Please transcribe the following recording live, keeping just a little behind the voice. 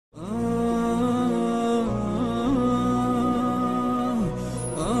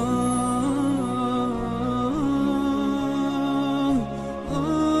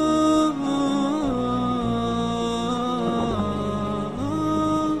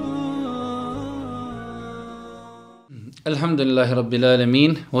Alhamdulillahi Rabbil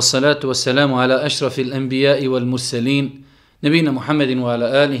Alamin, wassalatu wassalamu ala ašrafil anbiya'i wal mursalin, nabina Muhammedin wa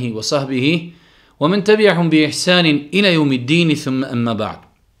ala alihi wa sahbihi, wa men tabi'ahum bi ihsanin ila yawmiddini thumma amma ba'd.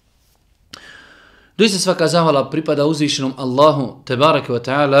 Doista svaka zahvala pripada uzvišenom Allahu, tebareke wa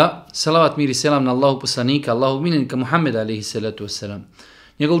ta'ala, salavat mir i selam na Allahu poslanika, Allahu miljenika Muhammeda alaihi salatu wassalam,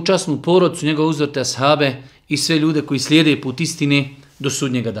 njegovu časnu porodcu, njegovu uzorte ashabe i sve ljude koji slijede put istine do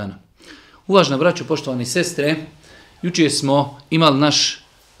sudnjega dana. Uvažna braćo, poštovani sestre, jučer smo imali naš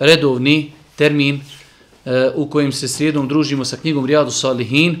redovni termin u kojem se srijedom družimo sa knjigom Rijadu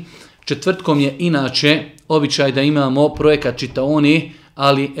Salihin. Četvrtkom je inače običaj da imamo projekat čitaoni,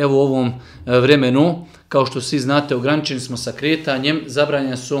 ali evo u ovom vremenu, kao što svi znate, ograničeni smo sa kretanjem,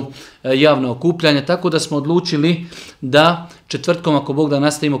 zabranjena su javna okupljanja, tako da smo odlučili da četvrtkom, ako Bog da,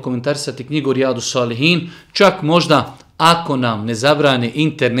 nastavimo komentarisati knjigu Rijadu Salihin, čak možda ako nam ne zabrane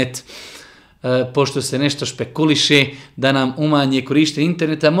internet, pošto se nešto špekuliše da nam umanje korištenje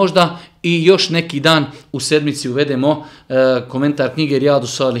interneta, možda i još neki dan u sedmici uvedemo komentar knjige Rijadu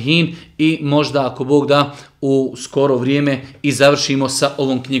Salihin i možda, ako Bog da, u skoro vrijeme i završimo sa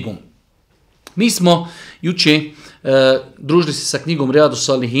ovom knjigom. Mi smo jučer družili se sa knjigom Rijadu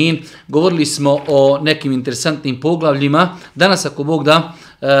Salihin, govorili smo o nekim interesantnim poglavljima. Danas, ako Bog da,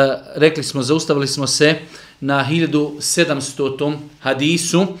 rekli smo, zaustavili smo se na 1700.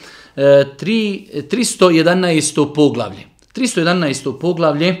 hadisu, 311. poglavlje. 311.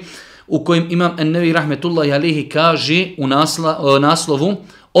 poglavlje u kojem Imam An-Nevi rahmetullahi alejhi kaže u naslovu: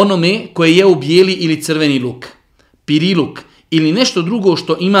 onome koje je bijeli ili crveni luk, piriluk ili nešto drugo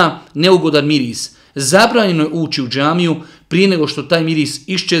što ima neugodan miris, zabranjeno je ući u džamiju prije nego što taj miris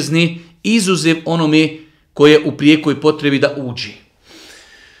iščezne, izuzev onome koje je u prijekoj potrebi da uđe.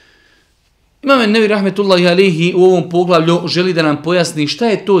 Imam An-Nevi rahmetullahi alejhi u ovom poglavlju želi da nam pojasni šta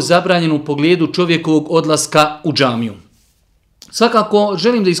je to zabranjeno u pogledu čovjekovog odlaska u džamiju. Svakako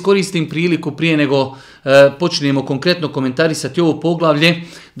želim da iskoristim priliku prije nego počnemo konkretno komentarisati ovo poglavlje,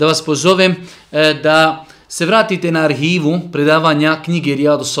 da vas pozovem da se vratite na arhivu predavanja knjige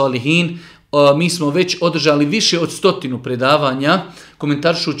Rijadu Salihin. Mi smo već održali više od 100 predavanja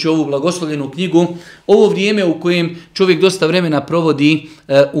komentaršući ovu blagoslovljenu knjigu. Ovo vrijeme u kojem čovjek dosta vremena provodi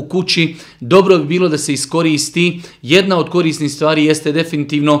u kući, dobro bi bilo da se iskoristi. Jedna od korisnih stvari jeste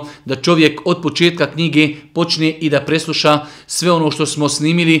definitivno da čovjek od početka knjige počne i da presluša sve ono što smo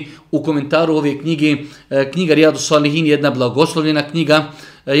snimili u komentaru ove knjige. Knjiga Rijadu Salihin je jedna blagoslovljena knjiga.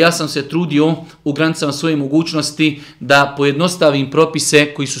 Ja sam se trudio u granicama svoje mogućnosti da pojednostavim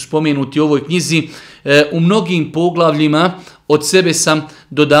propise koji su spomenuti u ovoj knjizi. U mnogim poglavljima od sebe sam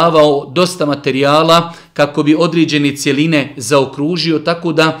dodavao dosta materijala kako bi određene cjeline zaokružio,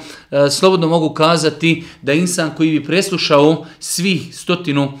 tako da slobodno mogu kazati da insan koji bi preslušao svih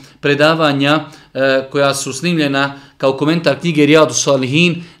 100 predavanja koja su snimljena kao komentar knjige Rijadu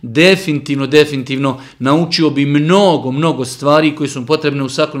Salihin, definitivno naučio bi mnogo stvari koje su potrebne u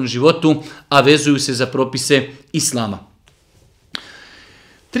svakodnevnom životu, a vezuju se za propise Islama.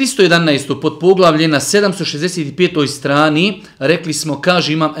 311. podpoglavlje na 765. strani, rekli smo,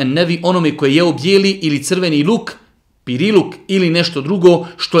 kaže Imam An-Nevi, onome koje je bijeli ili crveni luk, piriluk ili nešto drugo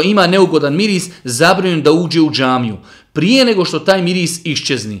što ima neugodan miris, zabranjeno da uđe u džamiju prije nego što taj miris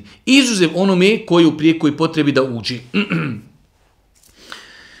iščezni, izuzev onome koji u prijekoj potrebi da uđe.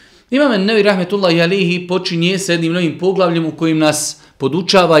 Imam An-Nevi rahmetullahi alejhi počinje sa jednim novim poglavljem u kojim nas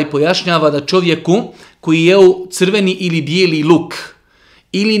podučava i pojašnjava da čovjeku koji je crveni ili bijeli luk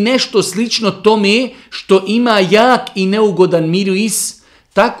ili nešto slično tome što ima jak i neugodan miris,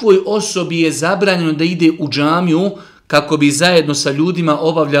 takvoj osobi je zabranjeno da ide u džamiju kako bi zajedno sa ljudima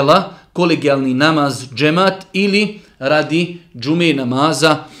obavljala kolegijalni namaz džemat ili radi džume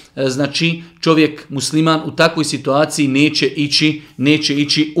namaza. Znači čovjek musliman u takvoj situaciji neće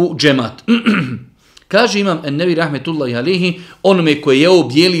ići u džemat. Kaže Imam An-Nevi rahmetullahi alejhi, onome koje je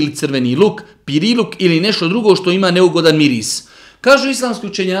bijeli ili crveni luk, piriluk ili nešto drugo što ima neugodan miris. Kažu islamski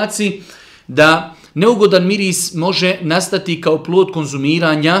učenjaci da neugodan miris može nastati kao plod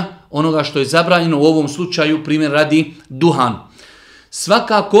konzumiranja onoga što je zabranjeno, u ovom slučaju primjer radi duhan.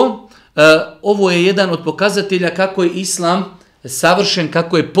 Svakako, ovo je jedan od pokazatelja kako je islam savršen,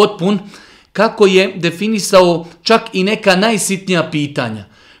 kako je potpun, kako je definisao čak i neka najsitnija pitanja.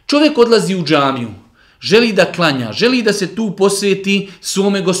 Čovjek odlazi u džamiju, želi da klanja, želi da se tu posveti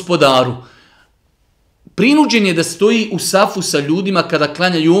svome gospodaru. Prinuđen je da stoji u safu sa ljudima kada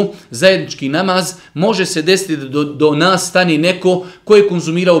klanjaju zajednički namaz. Može se desiti da do nas stane neko ko je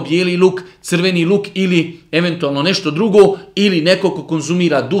konzumirao bijeli luk, crveni luk ili eventualno nešto drugo, ili neko ko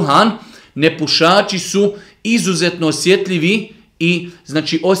konzumira duhan. Nepušači su izuzetno osjetljivi i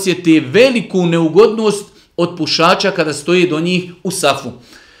znači osjete veliku neugodnost od pušača kada stoje do njih u safu.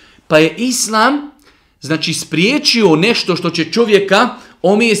 Pa je Islam znači spriječio nešto što će čovjeka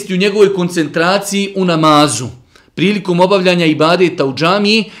omesti u njegovoj koncentraciji u namazu prilikom obavljanja ibadeta u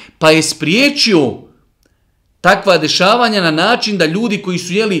džamiji, pa je spriječio takva dešavanja na način da ljudi koji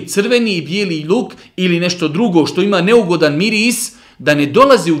su jeli crveni i bijeli luk ili nešto drugo što ima neugodan miris, da ne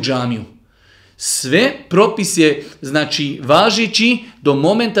dolaze u džamiju. Sve propis je znači važeći do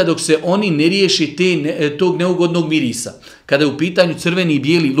momenta dok se oni ne riješi tog neugodnog mirisa. Kada je u pitanju crveni i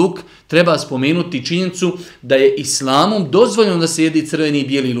bijeli luk, treba spomenuti činjenicu da je islamom dozvoljeno da se jede crveni i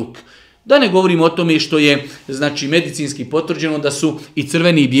bijeli luk. Da ne govorimo o tome što je znači medicinski potvrđeno da su i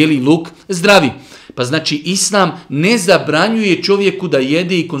crveni i bijeli luk zdravi. Pa znači islam ne zabranjuje čovjeku da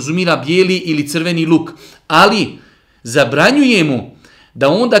jede i konzumira bijeli ili crveni luk, ali zabranjuje mu da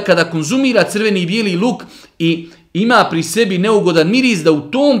onda kada konzumira crveni i bijeli luk i ima pri sebi neugodan miris, da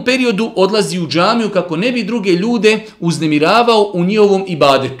u tom periodu odlazi u džamiju kako ne bi druge ljude uznemiravao u njihovom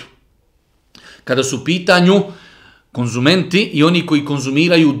ibadetu. Kada su u pitanju konzumenti i oni koji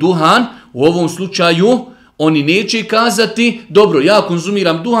konzumiraju duhan, u ovom slučaju oni neće kazati, dobro, ja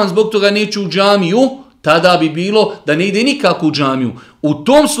konzumiram duhan, zbog toga neću u džamiju, tada bi bilo da ne ide nikako u džamiju. U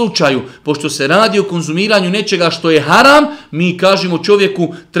tom slučaju, pošto se radi o konzumiranju nečega što je haram, mi kažemo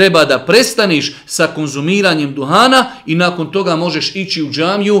čovjeku treba da prestaneš sa konzumiranjem duhana i nakon toga možeš ići u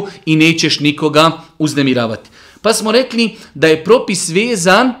džamiju i nećeš nikoga uznemiravati. Pa smo rekli da je propis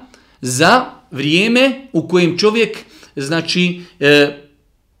vezan za vrijeme u kojem čovjek, znači,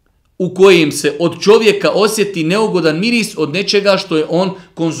 u kojem se od čovjeka osjeti neugodan miris od nečega što je on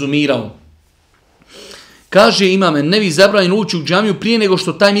konzumirao. Kaže Imam Nevi, zabranjeno ući u džamiju prije nego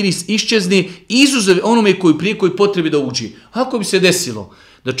što taj miris iščezne, izuzev onome koji prije koji potrebi da uđe. Ako bi se desilo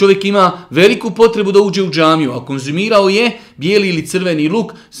da čovjek ima veliku potrebu da uđe u džamiju, a konzumirao je bijeli ili crveni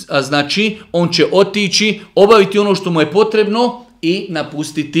luk, a znači on će otići, obaviti ono što mu je potrebno i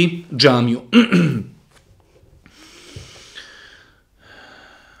napustiti džamiju.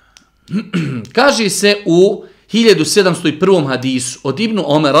 Kaže se u 1701. hadisu od Ibnu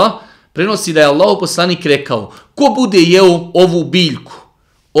Omera, prenosi da je Allahov poslanik rekao, ko bude jeo ovu biljku,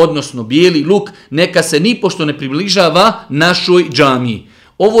 odnosno bijeli luk, neka se nipošto ne približava našoj džamiji.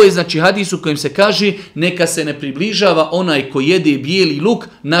 Ovo je znači hadis u kojem se kaže, neka se ne približava onaj ko jede bijeli luk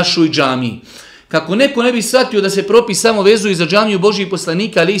našoj džamiji. Kako neko ne bi shvatio da se propis samo vezuje za džamiju Božjih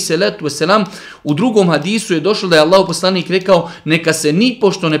poslanika, alejhi selatu vesselam, u drugom hadisu je došlo da je Allahov poslanik rekao, neka se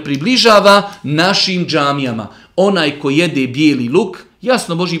nipošto ne približava našim džamijama. Onaj ko jede bijeli luk,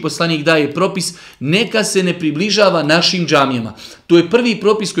 jasno Božji poslanik daje propis, neka se ne približava našim džamijama. To je prvi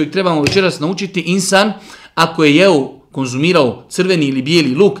propis kojeg trebamo večeras naučiti. Insan, ako je konzumirao crveni ili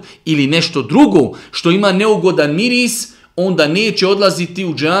bijeli luk ili nešto drugo što ima neugodan miris, onda neće odlaziti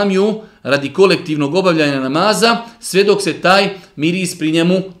u džamiju radi kolektivnog obavljanja namaza, sve dok se taj miris pri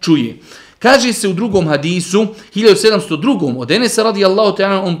njemu čuje. Kaže se u drugom hadisu, 1702. od Enesa radijallahu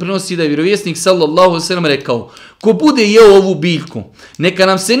ta'ala, on prenosi da je vjerovjesnik sallallahu alejhi ve sellem rekao, ko bude jeo ovu biljku, neka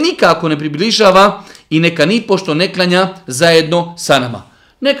nam se nikako ne približava i neka nipošto ne klanja zajedno sa nama.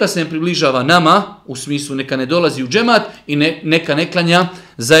 Neka se ne približava nama, u smislu neka ne dolazi u džemat i neka ne klanja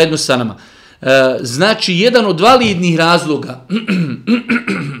zajedno sa nama. Znači, jedan od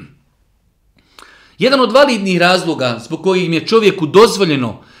validnih razloga zbog kojih je čovjeku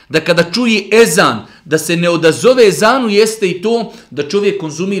dozvoljeno da kada čuje ezan, da se ne odazove ezanu, jeste i to da čovjek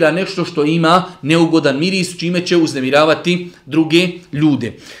konzumira nešto što ima neugodan miris, čime će uznemiravati druge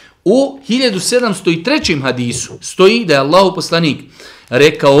ljude. U 1703. hadisu stoji da je Allahov poslanik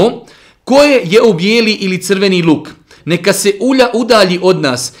rekao, ko je jeo bijeli ili crveni luk, neka se udalji od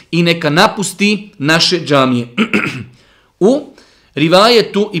nas i neka napusti naše džamije. U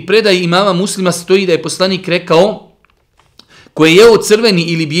rivajetu i predaji imama Muslima stoji da je poslanik rekao, ko je jeo crveni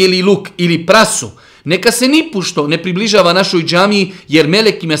ili bijeli luk ili prasu, neka se nipošto ne približava našoj džamiji, jer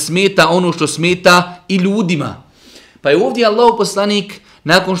melekima smeta ono što smeta i ljudima. Pa je ovdje Allahov poslanik,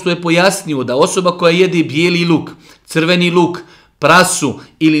 nakon što je pojasnio da osoba koja jede bijeli luk, crveni luk, prasu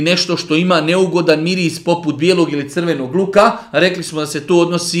ili nešto što ima neugodan miris poput bijelog ili crvenog luka, rekli smo da se to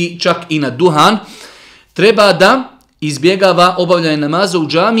odnosi čak i na duhan, treba da izbjegava obavljanje namaza u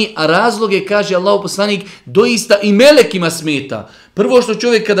džamiji, a razlog je, kaže Allahov poslanik, doista i melekima smeta. Prvo što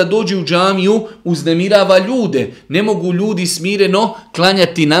čovjek kada dođe u džamiju uznemirava ljude. Ne mogu ljudi smireno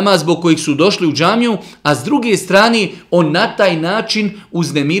klanjati namaz zbog kojih su došli u džamiju, a s druge strane on na taj način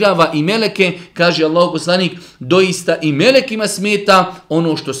uznemirava i meleke, kaže Allahov poslanik, doista i melekima smeta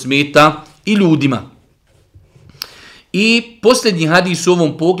ono što smeta i ljudima. I posljednji hadis u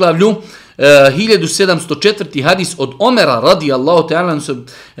ovom poglavlju 1704. hadis od Omera radijallahu ta'ala,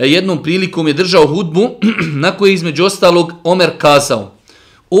 jednom prilikom je držao hudbu na kojoj između ostalog Omer kazao: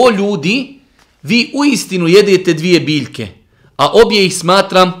 o ljudi, vi uistinu jedete dvije biljke, a obje ih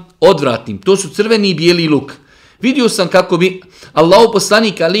smatram odvratnim. To su crveni i bijeli luk. Vidio sam kako bi Allahu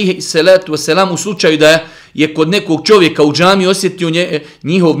poslanik alihi salatu wasalam u slučaju da je kod nekog čovjeka u džami osjetio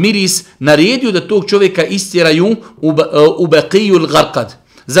njihov miris, naredio da tog čovjeka istjeraju u baqiyul gharqad.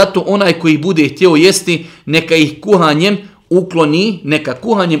 Zato onaj koji bude htio jesti, neka kuhanjem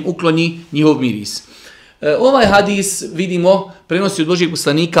ukloni njihov miris. Ovaj hadis, vidimo, prenosi od Božijeg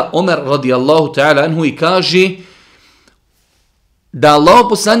poslanika Omer radijallahu ta'ala anhu i kaže da Allahu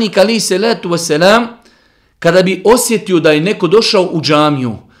poslanik alihi salatu wasalam, kada bi osjetio da je neko došao u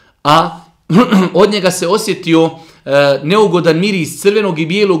džamiju, a od njega se osjetio neugodan miris crvenog i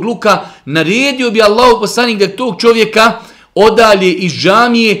bijelog luka, naredio bi Allahu poslanik da tog čovjeka odalje iz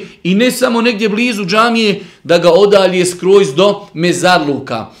džamije i ne samo negdje blizu džamije, da ga odalje skroz do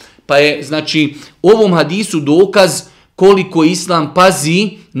mezarluka. Pa je, znači, ovom hadisu dokaz koliko Islam pazi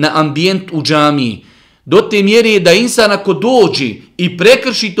na ambijent u džamiji. Do te mjere da insan ako dođe i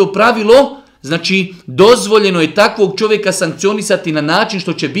prekrši to pravilo, znači, dozvoljeno je takvog čovjeka sankcionisati na način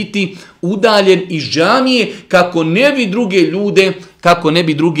što će biti udaljen iz džamije kako ne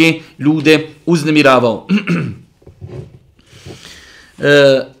bi druge ljude uznemiravao.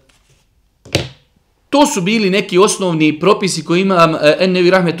 To su bili neki osnovni propisi koji imam Ennevi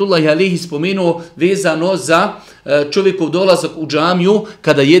rahmetullahi alihi spomenuo vezano za čovjekov dolazak u džamiju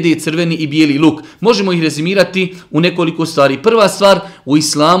kada jede crveni i bijeli luk. Možemo ih rezimirati u nekoliko stvari. Prva stvar, u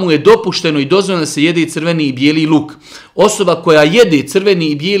islamu je dopušteno i dozvoljeno da se jede crveni i bijeli luk. Osoba koja jede crveni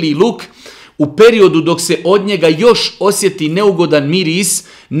i bijeli luk u periodu dok se od njega još osjeti neugodan miris,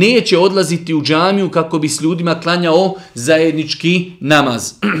 neće odlaziti u džamiju kako bi s ljudima klanjao zajednički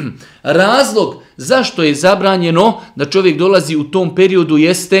namaz. Razlog zašto je zabranjeno da čovjek dolazi u tom periodu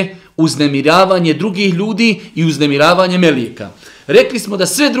jeste uznemiravanje drugih ljudi i uznemiravanje melijeka. Rekli smo da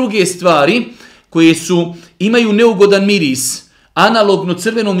sve druge stvari koje imaju neugodan miris, analogno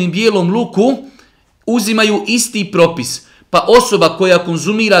crvenom i bijelom luku, uzimaju isti propis. Pa osoba koja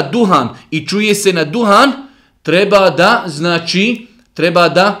konzumira duhan i čuje se na duhan, treba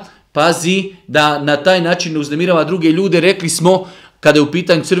da pazi da na taj način ne uznemirava druge ljude. Rekli smo, kada je u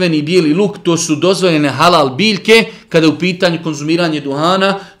pitanju crveni i bijeli luk, to su dozvoljene halal biljke. Kada je u pitanju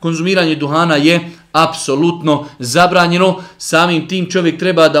konzumiranje duhana je apsolutno zabranjeno. Samim tim čovjek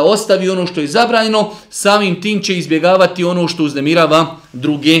treba da ostavi ono što je zabranjeno, samim tim će izbjegavati ono što uznemirava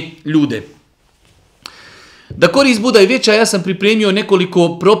druge ljude. Da korist bude veća, ja sam pripremio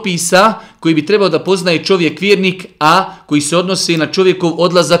nekoliko propisa koji bi trebao da poznaje čovjek vjernik, a koji se odnose na čovjekov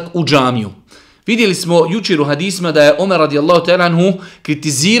odlazak u džamiju. Vidjeli smo jučer u hadisma da je Omer radijallahu ta'ala anhu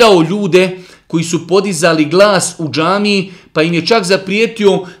kritizirao ljude koji su podizali glas u džamiji, pa im je čak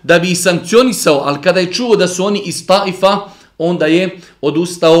zaprijetio da bi ih sankcionisao, ali kada je čuo da su oni iz Taifa, onda je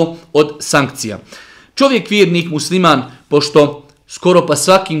odustao od sankcija. Čovjek vjernik, musliman, pošto skoro pa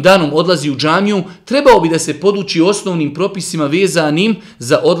svakim danom odlazi u džamiju, trebao bi da se poduči osnovnim propisima vezanim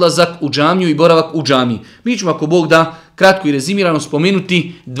za odlazak u džamiju i boravak u džamiji. Mi ćemo, ako Bog da, kratko i rezimirano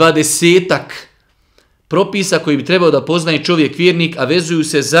spomenuti 20-ak propisa koji bi trebao da poznaje čovjek vjernik, a vezuju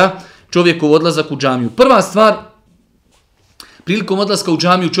se za čovjekov odlazak u džamiju. Prva stvar, prilikom odlaska u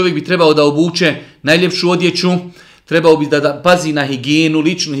džamiju čovjek bi trebao da obuče najljepšu odjeću, trebao bi da pazi na higijenu,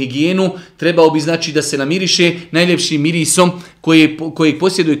 ličnu higijenu, trebao bi znači da se namiriše najljepšim mirisom kojeg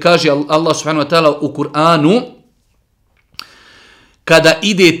posjeduje, kaže Allah subhanahu wa ta'ala u Kur'anu, kada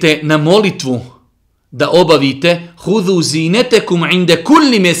idete na molitvu da obavite, hudu zinetekum inde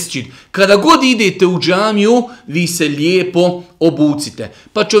kulli mesđid. Kada god idete u džamiju, vi se lijepo obucite.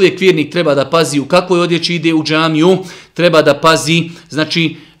 Pa čovjek vjernik treba da pazi u kakvoj odjeći ide u džamiju, treba da pazi,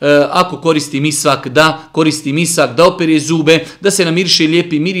 znači, ako koristi misvak, da opere zube, da se namiriše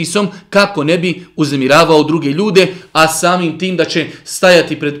lijepim mirisom, kako ne bi uznemiravao druge ljude, a samim tim da će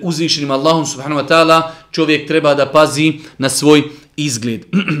stajati pred uzvišenim Allahom subhanahu wa ta'ala, čovjek treba da pazi na svoj izgled.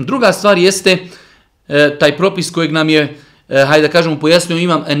 Druga stvar jeste taj propis kojeg nam je, hajde da kažemo, pojasnio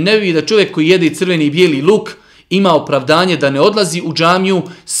imam Ennevi, da čovjek koji jede crveni i bijeli luk ima opravdanje da ne odlazi u džamiju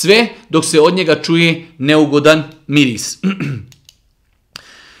sve dok se od njega čuje neugodan miris.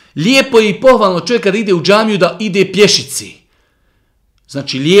 Lijepo je i pohvalno čovjek kada ide u džamiju da ide pješici.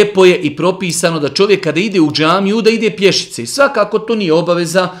 Znači lijepo je i propisano da čovjek kada ide u džamiju da ide pješice. Svakako to nije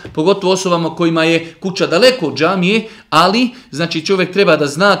obaveza, pogotovo osobama kojima je kuća daleko od džamije, ali znači čovjek treba da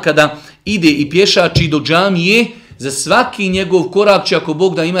zna kada ide i pješači do džamije, za svaki njegov korak će ako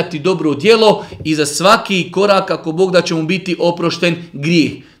Bog da imati dobro djelo i za svaki korak ako Bog da će mu biti oprošten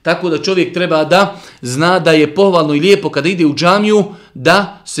grijeh. Tako da čovjek treba da zna da je pohvalno i lijepo kada ide u džamiju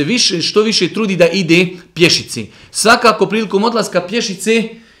da se što više trudi da ide pješice. Svakako prilikom odlaska pješice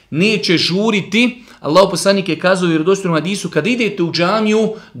neće žuriti. Allahov poslanik je kazao u vjerodostojnom hadisu, kada idete u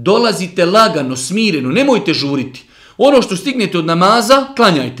džamiju dolazite lagano, smireno, nemojte žuriti. Ono što stignete od namaza,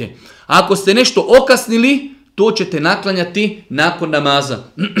 klanjajte. Ako ste nešto okasnili, to ćete naklanjati nakon namaza.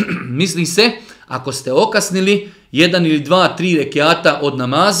 Misli se, ako ste okasnili 1 ili 2, 3 rekiata od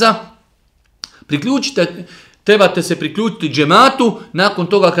namaza, trebate se priključiti džematu, nakon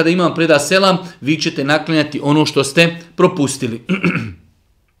toga kada imam preda selam, vi ćete naklanjati ono što ste propustili.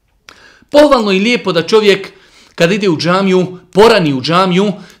 Pohvalno i lijepo da čovjek kada ide u džamiju, porani u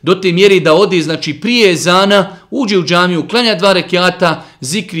džamiju, do te mjere da ode, znači prije ezana, uđe u džamiju, klanja 2 rekiata,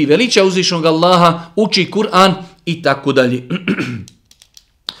 zikri, veliča uzvišenog Allaha, uči Kur'an i tako dalje.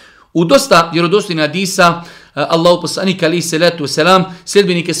 U dosta vjerodostojnih hadisa, Allahu poslanik alejhi selatu vesselam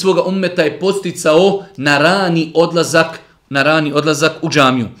sljedbenike svoga ummeta je podsticao na rani odlazak u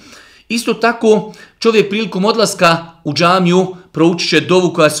džamiju. Isto tako, čovjek prilikom odlaska u džamiju proučit će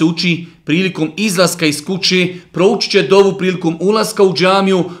dovu koja se uči prilikom izlaska iz kuće, proučit će dovu prilikom ulaska u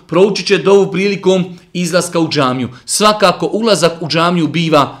džamiju, proučit će dovu prilikom izlaska u džamiju. Svakako ulazak u džamiju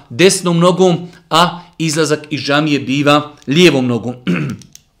biva desnom nogom, a izlazak iz džamije biva lijevom nogom.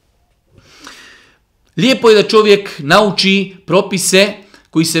 Lijepo je da čovjek nauči propise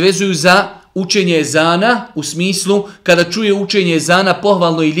koji se vezuju za učenje ezana, u smislu kada čuje učenje ezana,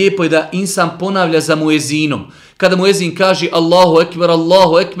 pohvalno i lijepo je da insan ponavlja za muezinom. Kada muezin kaže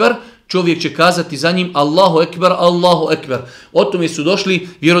Allahu ekber, čovjek će kazati za njim Allahu ekber. O tome su došli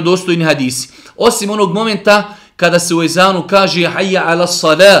vjerodostojni hadisi. Osim onog momenta kada se u ezanu kaže hayya ala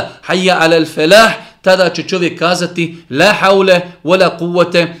salah, hayya ala falah, tada će čovjek kazati la haule wala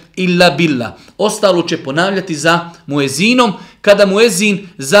quwwata illa billah. Ostalo će ponavljati za muezinom. Kada muezin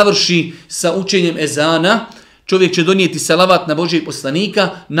završi sa učenjem ezana, čovjek će donijeti salavat na Božijeg poslanika,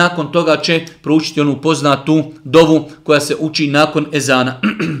 nakon toga će proučiti onu poznatu dovu koja se uči nakon ezana.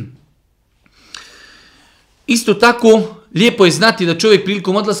 Isto tako, lijepo je znati da čovjek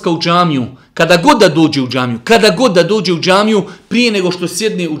prilikom odlaska u džamiju, kada god da dođe u džamiju, prije nego što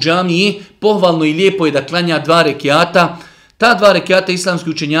sjedne u džamiji, pohvalno i lijepo je da klanja 2 rekiata. Ta 2 rekiata islamski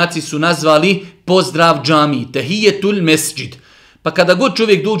učenjaci su nazvali pozdrav džamiji, tehijetul mesdžid. Pa kada god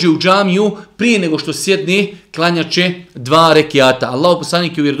čovjek dođe u džamiju, prije nego što sjedne, klanja će 2 rekiata. Allahov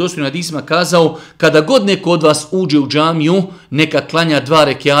poslanik je u vjerodostojnim hadisima kazao, kada god neko od vas uđe u džamiju, neka klanja 2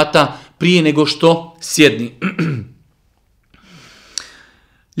 rekiata prije nego što sjedni.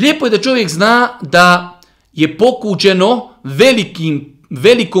 Lijepo je da čovjek zna da je pokuđeno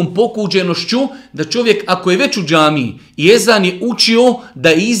velikom pokuđenošću da čovjek ako je već u džamiji i ezan je učio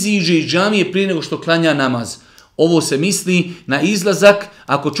da iziđe iz džamije prije nego što klanja namaz. Ovo se misli na izlazak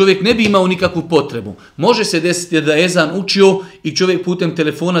ako čovjek ne bi imao nikakvu potrebu. Može se desiti da je ezan učio i čovjek putem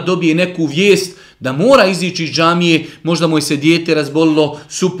telefona dobije neku vijest da mora izići iz džamije, možda mu je se dijete razbolilo,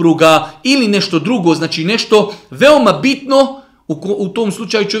 supruga ili nešto drugo, znači nešto veoma bitno. U tom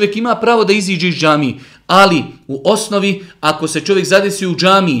slučaju čovjek ima pravo da iziđe iz džamije, ali u osnovi ako se čovjek zadesi u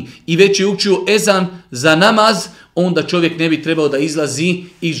džamiji i već je učio ezan za namaz, onda čovjek ne bi trebao da izlazi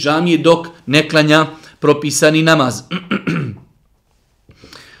iz džamije dok ne klanja propisani namaz.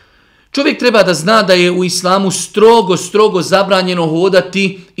 Čovjek treba da zna da je u islamu strogo zabranjeno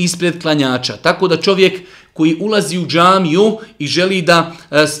hodati ispred klanjača. Tako da čovjek koji ulazi u džamiju i želi da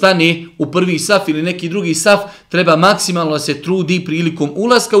stane u prvi saf ili neki drugi saf, treba maksimalno da se trudi prilikom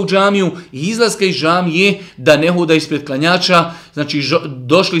ulaska u džamiju i izlaska iz džamije da ne hoda ispred klanjača. Znači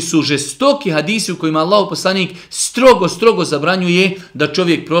došli su žestoki hadisi u kojima Allahov poslanik strogo zabranjuje da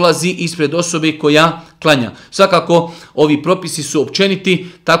čovjek prolazi ispred osobe koja klanja. Svakako ovi propisi su općeniti,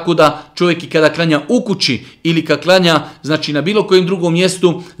 tako da čovjek i kada klanja u kući ili kada klanja znači na bilo kojem drugom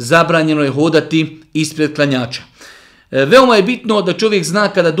mjestu, zabranjeno je hodati ispred klanjača. Veoma je bitno da čovjek zna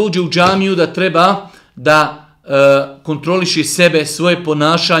kada dođe u džamiju da treba da kontroliše sebe, svoje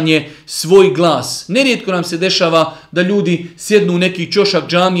ponašanje, svoj glas. Nerijetko nam se dešava da ljudi sjednu u neki ćošak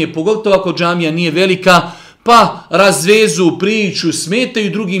džamije, pogotovo ako džamija nije velika, pa razvezu, priču,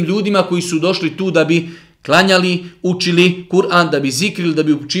 smetaju drugim ljudima koji su došli tu da bi klanjali, učili Kur'an, da bi zikrili, da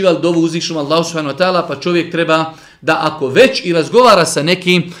bi učivali dovu uzvišenom Allahu subhanahu wa ta'ala, pa čovjek treba da ako već i razgovara sa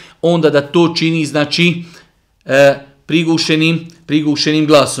nekim, onda da to čini znači prigušenim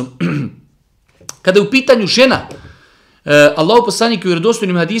glasom. Kada je u pitanju žena, Allahov poslanik u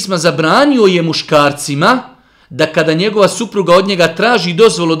vjerodostojnim hadisima zabranio je muškarcima da kada njegova supruga od njega traži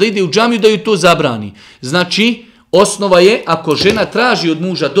dozvolu da ide u džamiju, da ju to zabrani. Znači, osnova je, ako žena traži od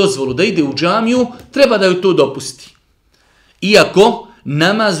muža dozvolu da ide u džamiju, treba da joj to dopusti. Iako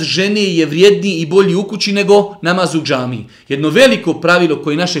namaz žene je vrijedniji i bolji u kući nego namaz u džamiji. Jedno veliko pravilo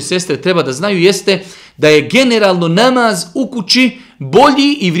koje naše sestre treba da znaju jeste da je generalno namaz u kući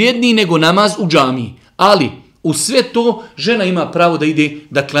bolji i vrijedniji nego namaz u džamiji. Ali u sve to žena ima pravo da ide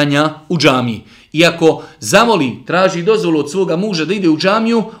da klanja u džamiji. Iako zamoli, traži dozvolu od svoga muža da ide u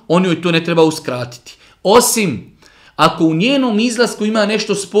džamiju, on joj to ne treba uskratiti. Osim ako u njenom izlasku ima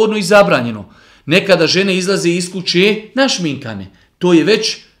nešto sporno i zabranjeno. Nekada žene izlaze iz kuće našminkane. To je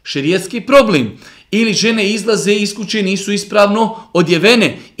već šerijatski problem. Ili žene izlaze iz kuće, nisu ispravno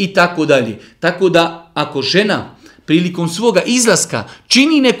odjevene i tako dalje. Tako da ako žena prilikom svoga izlaska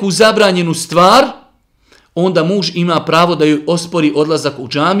čini neku zabranjenu stvar, onda muž ima pravo da joj ospori odlazak u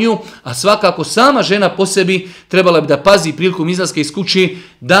džamiju, a svakako sama žena po sebi trebala bi da pazi prilikom izlaska iz kuće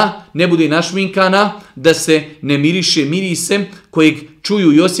da ne bude našminkana, da se ne miriše mirisem kojeg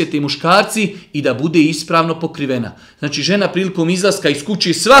čuju i osjete muškarci i da bude ispravno pokrivena. Znači žena prilikom izlaska iz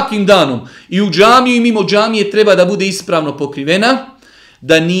kuće svakim danom i u džamiju i mimo džamije treba da bude ispravno pokrivena,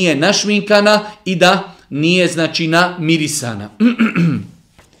 da nije našminkana i da nije znači namirisana.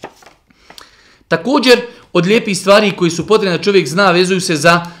 Također, od lijepih stvari koji su potrebne da čovjek zna, vezuju se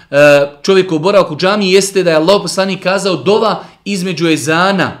za čovjekov boravak u džamiji, jeste da je Allah poslanik kazao dova između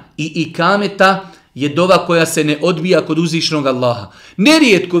ezana i ikameta je dova koja se ne odbija kod uzvišenog Allaha.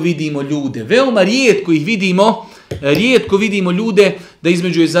 Nerijetko vidimo ljude, veoma rijetko ih vidimo, rijetko vidimo ljude da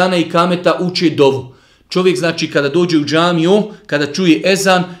između ezana i ikameta uče dovu. Čovjek znači kada dođe u džamiju, kada čuje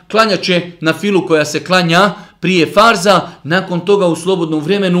ezan, klanjat će na filu koja se klanja prije farza, nakon toga u slobodnom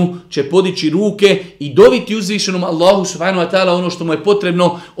vremenu će podići ruke i doviti uzvišenom Allahu subhanahu wa ta'ala ono što mu je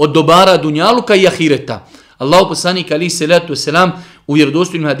potrebno od dobara dunjaluka i ahireta. Allahu poslanik alejhi selatu selam u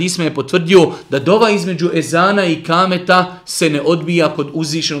vjerodostojnim hadisima je potvrdio da dova između ezana i kameta se ne odbija kod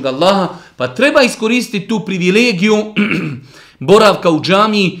uzvišenog Allaha, pa treba iskoristiti tu privilegiju boravka u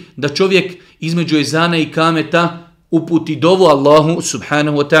džamiji da čovjek između ezana i kameta uputi dovu Allahu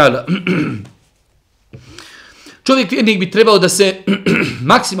subhanahu wa ta'ala. Čovjek vjernik bi trebao da se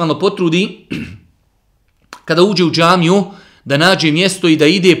maksimalno potrudi kada uđe u džamiju da nađe mjesto i da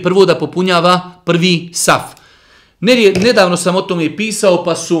ide prvo da popunjava prvi saf. Nedavno sam o tome pisao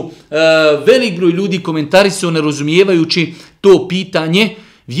pa su velik broj ljudi komentarisao nerazumijevajući to pitanje.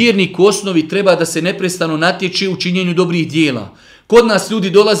 Vjernik u osnovi treba da se neprestano natječe u činjenju dobrih dijela. Kod nas ljudi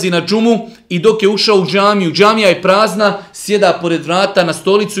dolazi na džumu i dok je ušao u džamiju, džamija je prazna, sjeda pored vrata na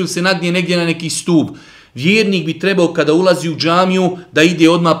stolicu ili se nagnije negdje na neki stup. Vjernik bi trebao kada ulazi u džamiju da ide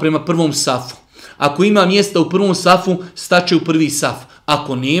odmah prema prvom safu. Ako ima mjesta u prvom safu, staće u prvi saf.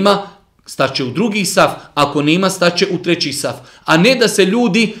 Ako nema, staće u drugi saf. Ako nema, staće u treći saf. A ne da se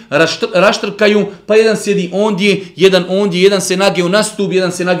ljudi raštrkaju, pa jedan sjedi ondje, jedan se nageo na stup,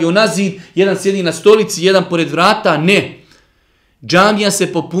 jedan se nageo na zid, jedan sjedi na stolici, jedan pored vrata. Ne. Džamija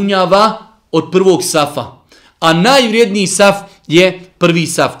se popunjava od prvog safa. A najvrijedniji saf je prvi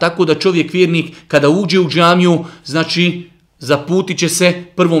saf. Tako da čovjek vjernik kada uđe u džamiju, znači zaputit će se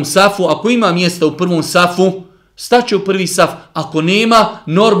prvom safu. Ako ima mjesta u prvom safu, staće u prvi saf. Ako nema,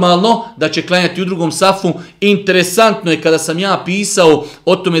 normalno da će klanjati u drugom safu. Interesantno je kada sam ja pisao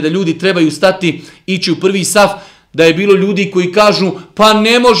o tome da ljudi trebaju stati, ići u prvi saf, da je bilo ljudi koji kažu pa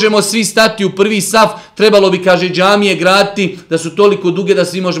ne možemo svi stati u prvi saf, trebalo bi, kaže, džamije graditi da su toliko duge da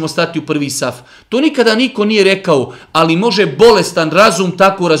svi možemo stati u prvi saf. To nikada niko nije rekao, ali može bolestan razum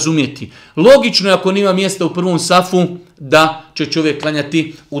tako razumjeti. Logično je ako nema mjesta u prvom safu da će čovjek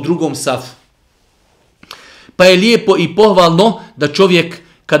klanjati u drugom safu. Pa je lijepo i pohvalno da čovjek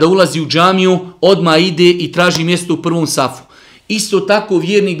kada ulazi u džamiju odmah ide i traži mjesto u prvom safu. Isto tako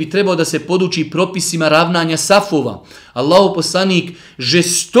vjernik bi trebao da se poduči propisima ravnanja safova. Allahu poslanik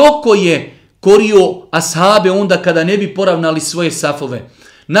žestoko je korio ashabe onda kada ne bi poravnali svoje safove.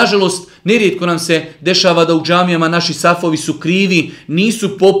 Nažalost, nerijetko nam se dešava da u džamijama naši safovi su krivi,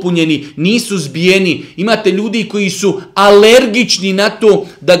 nisu popunjeni, nisu zbijeni. Imate ljudi koji su alergični na to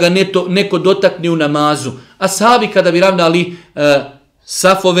da ga neko dotakne u namazu. Ashabi kada bi ravnali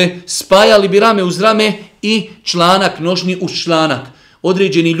safove, spajali bi rame uz rame i članak nožni uz članak.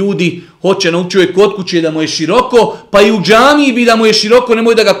 Određeni ljudi hoće naučiti kod kuće da mu je široko, pa i u džamiji bi da mu je široko,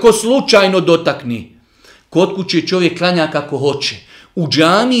 nemoj da ga ko slučajno dotakni. Kod kuće čovjek klanja kako hoće. U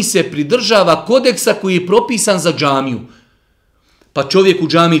džamiji se pridržava kodeksa koji je propisan za džamiju. Pa čovjek u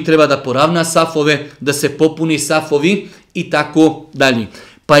džamiji treba da poravna safove, da se popuni safovi i tako dalje.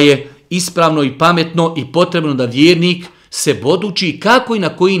 Pa je ispravno i pametno i potrebno da vjernik se poduči kako i na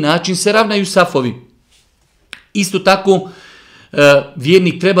koji način se ravnaju safovi. Isto tako,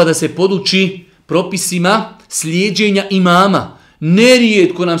 vjernik treba da se poduči propisima slijeđenja imama.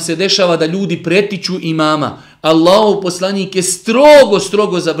 Nerijetko nam se dešava da ljudi pretiču imama. Allahov poslanik je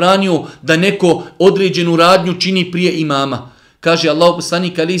strogo zabranio da neko određenu radnju čini prije imama. Kaže Allahov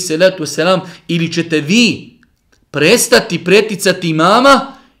poslanik alejhi selatu vesselam, ili ćete vi prestati preticati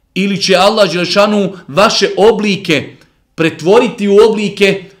imama, ili će Allah dželešanu vaše oblike pretvoriti u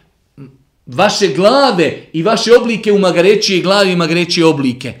oblike vaše glave i vaše oblike u magarećije glave i magarećije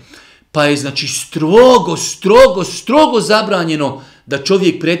oblike. Pa je znači strogo zabranjeno da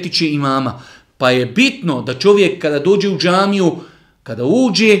čovjek pretiče imama. Pa je bitno da čovjek kada dođe u džamiju, kada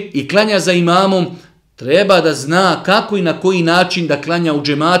uđe i klanja za imamom, treba da zna kako i na koji način da klanja u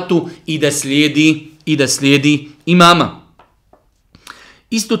džematu i da slijedi imama.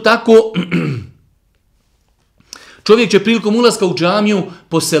 Isto tako, čovjek će prilikom ulaska u džamiju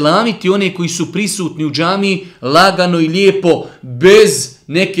poselamiti one koji su prisutni u džamiji lagano i lijepo, bez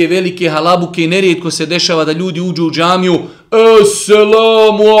neke velike halabuke. Nerijetko se dešava da ljudi uđu u džamiju,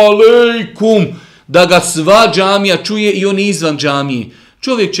 Esselamu alejkum, da ga sva džamija čuje i oni izvan džamije.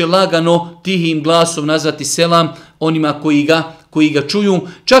 Čovjek će lagano, tihim glasom nazvati selam onima koji ga čuju.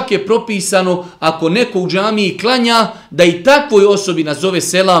 Čak je propisano, ako neko u džamiji klanja, da i takvoj osobi nazove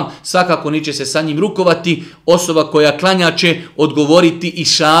selam, svakako neće se sa njim rukovati. Osoba koja klanja će odgovoriti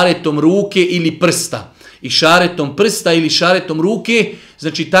išaretom ruke ili prsta. Išaretom prsta ili išaretom ruke.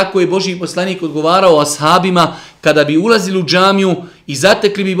 Znači tako je Božji poslanik odgovarao ashabima kada bi ulazili u džamiju i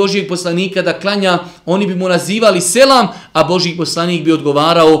zatekli bi Božjeg poslanika da klanja, oni bi mu nazivali selam, a Božji poslanik bi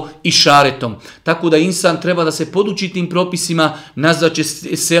odgovarao išaretom. Tako da insan treba da se poduči tim propisima, nazvaće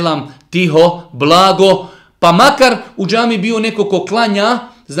selam tiho, blago, pa makar u džamiji bio neko ko klanja,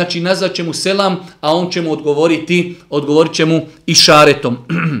 znači nazvaće mu selam, a on će mu odgovorit će mu išaretom.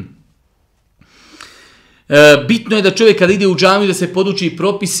 Bitno je da čovjek kada ide u džamiju da se poduči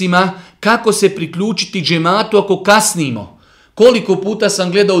propisima kako se priključiti džematu ako kasnimo. Koliko puta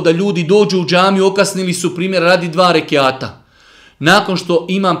sam gledao da ljudi dođu u džamiju, okasnili su primjer radi 2 rekiata. Nakon što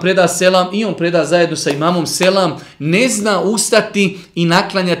imam preda selam i on preda zajedno sa imamom selam, ne zna ustati i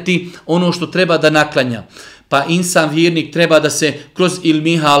naklanjati ono što treba da naklanja. Pa insan vjernik treba da se kroz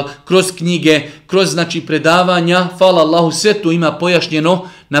ilmihal, kroz knjige, kroz predavanja, hvala Allahu, sve tu ima pojašnjeno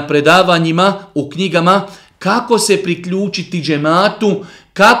na predavanjima, u knjigama, kako se priključiti džematu,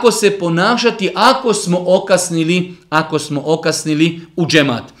 kako se ponašati ako smo okasnili u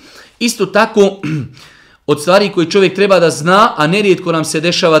džemat. Isto tako, od stvari koje čovjek treba da zna, a nerijetko nam se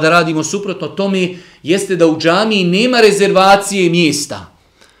dešava da radimo suprotno tome, jeste da u džamiji nema rezervacije mjesta.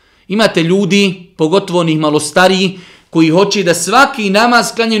 Imate ljudi, pogotovo onih malo stariji, koji hoće da svaki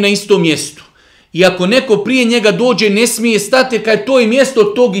namaz klanjaju na istom mjestu. I ako neko prije njega dođe, ne smije stati, jer to je mjesto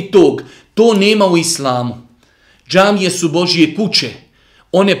tog i tog. To nema u islamu. Džamije su Božje kuće.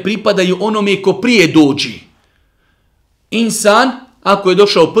 One pripadaju onome ko prije dođe. Insan, ako je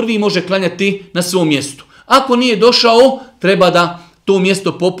došao prvi, može klanjati na svom mjestu. Ako nije došao, treba da to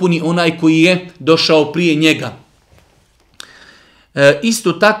mjesto popuni onaj koji je došao prije njega.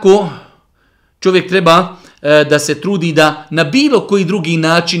 Isto tako, čovjek treba da se trudi da na bilo koji drugi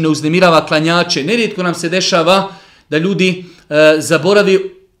način ne uznemirava klanjače. Nerijetko nam se dešava da ljudi zaborave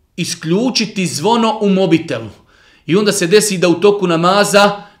isključiti zvono u mobitelu. I onda se desi da u toku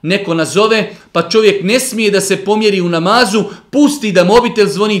namaza neko nazove, pa čovjek ne smije da se pomjeri u namazu, pusti da mobitel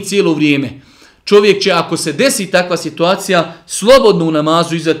zvoni cijelo vrijeme. Čovjek će, ako se desi takva situacija, slobodno u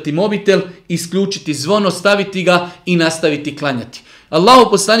namazu izvaditi mobitel, isključiti zvono, staviti ga i nastaviti klanjati. Allahov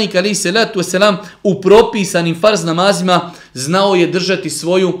poslanik alejhi selatu vesselam u propisanim farz namazima znao je držati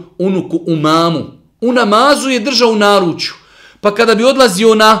svoju unuku umamu. U namazu je držao u naručju. Pa kada bi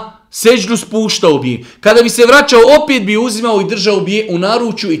odlazio na seđdu, spuštao bi. Kada bi se vraćao, opet bi uzimao i držao bi u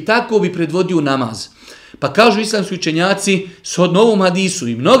naručju i tako bi predvodio namaz. Pa kažu islamski učenjaci, shodno ovom hadisu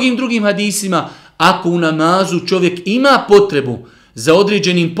i mnogim drugim hadisima, ako u namazu čovjek ima potrebu za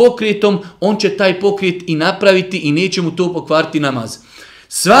određenim pokretom, on će taj pokret i napraviti i neće mu to pokvariti namaz.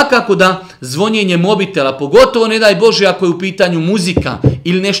 Svakako da zvonjenje mobitela, pogotovo ne daj Bože ako je u pitanju muzika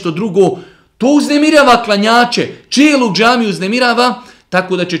ili nešto drugo, to uznemirava klanjače, cijelu džamiju uznemirava,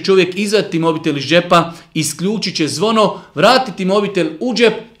 tako da će čovjek izvaditi mobitel iz džepa, isključit će zvono, vratiti mobitel u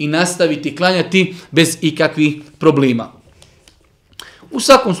džep i nastaviti klanjati bez ikakvih problema. U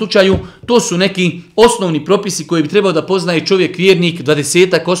svakom slučaju, to su neki osnovni propisi koji bi trebao da poznaje čovjek vjernik,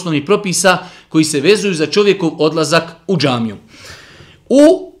 20 osnovnih propisa koji se vezuju za čovjekov odlazak u džamiju.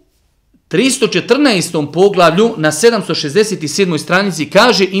 U 314. poglavlju na 767. stranici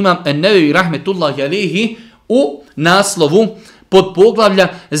kaže imam En-Nevevi rahmetullahi alejhi u naslovu pod poglavlja: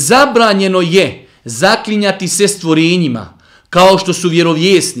 zabranjeno je zaklinjati se stvorenjima kao što su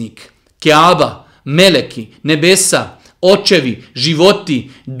vjerovjesnik, Kjaba, meleki, nebesa, očevi,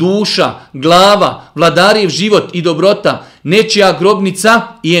 životi, duša, glava, vladarijev život i dobrota, nečija grobnica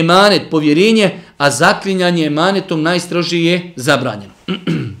i emanet, povjerenje, a zaklinjanje emanetom najstrožije je zabranjeno.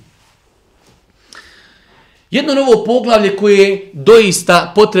 Jedno novo poglavlje koje je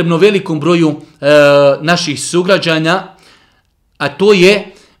doista potrebno velikom broju naših sugrađanja, a to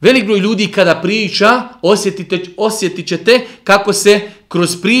je velik broj ljudi kada priča, osjetit ćete kako se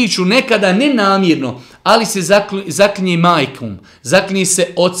kroz priču nekada nenamjerno, ali se zaklinje majkom, zaklinje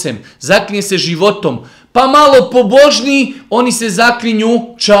se ocem, zaklinje se životom, pa malo pobožniji, oni se zaklinju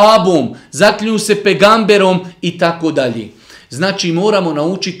čabom, zaklinju se pegamberom i tako dalje. Znači moramo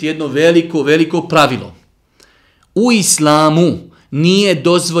naučiti jedno veliko pravilo. U islamu nije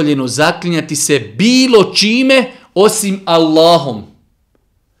dozvoljeno zaklinjati se bilo čime osim Allahom.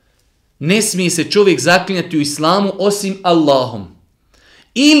 Ne smije se čovjek zaklinjati u islamu osim Allahom.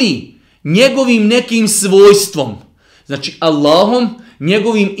 Ili njegovim nekim svojstvom. Znači Allahom,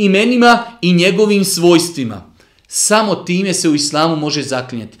 njegovim imenima i njegovim svojstvima. Samo time se u islamu može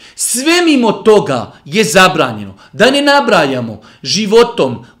zaklinjati. Sve mimo toga je zabranjeno. Da ne nabrajamo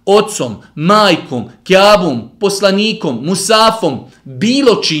životom, ocom, majkom, kjabom, poslanikom, musafom,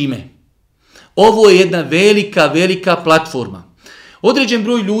 bilo čime. Ovo je jedna velika platforma. Određen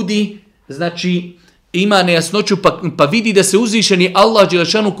broj ljudi, znači, ima nejasnoću pa vidi da se uzvišeni Allah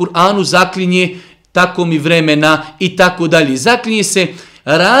dželešanu Kur'anu zaklinje tako mi vremena i tako dalje. Zaklinje se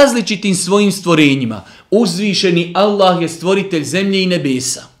različitim svojim stvorenjima. Uzvišeni Allah je stvoritelj zemlje i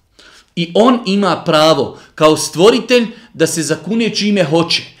nebesa. I on ima pravo kao stvoritelj da se zakune čime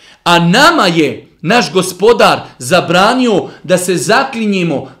hoće. A nama je naš gospodar zabranio da se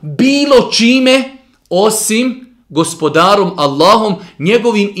zaklinjemo bilo čime osim gospodarom Allahom,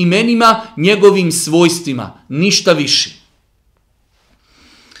 njegovim imenima, njegovim svojstvima. Ništa više.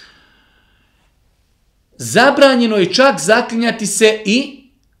 Zabranjeno je čak zaklinjati se i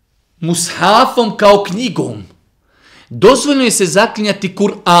mushafom kao knjigom. Dozvoljeno je se zaklinjati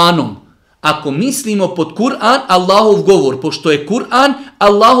Kur'anom. Ako mislimo pod Kur'an, Allahov govor, pošto je Kur'an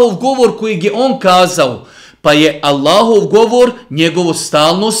Allahov govor kojeg je on kazao, pa je Allahov govor njegovo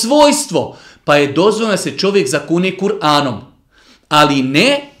stalno svojstvo, pa je dozvoljeno da se čovjek zakune Kur'anom. Ali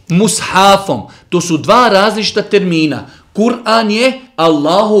ne mushafom. To su dva različita termina. Kur'an je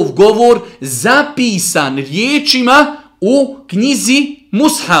Allahov govor zapisan riječima u knjizi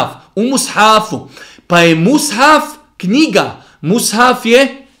mushaf, u mushafu. Pa je mushaf knjiga. Mushaf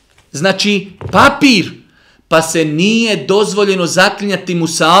je, znači, papir. Pa se nije dozvoljeno zaklinjati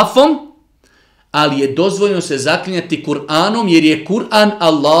mushafom, ali je dozvoljeno se zaklinjati Kur'anom jer je Kur'an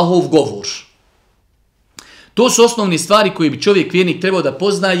Allahov govor. To su osnovne stvari koje bi čovjek vjernik trebao da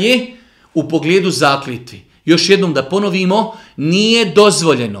poznaje u pogledu zakljetvi. Još jednom da ponovimo, nije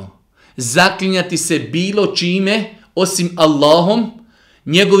dozvoljeno zaklinjati se bilo čime osim Allahom,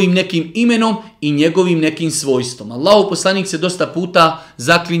 njegovim nekim imenom i njegovim nekim svojstvom. Allahov poslanik se dosta puta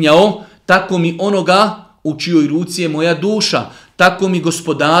zaklinjao, tako mi onoga u čijoj ruci je moja duša, tako mi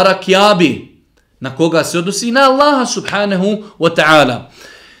gospodara Kjabi, na koga se odnosi na Allaha subhanahu wa ta'ala.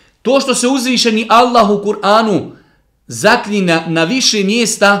 To što se uzvišeni Allah u Kur'anu zaklinja na više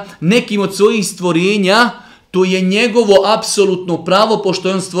mjesta nekim od svojih stvorenja, to je njegovo apsolutno pravo, pošto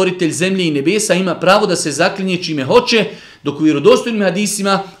je on stvoritelj zemlje i nebesa, ima pravo da se zaklinje čime hoće, dok u vjerodostojnim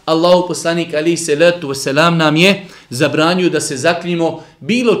hadisima Allahov poslanik alejhi salatu vesselam nam je zabranio da se zaklinjemo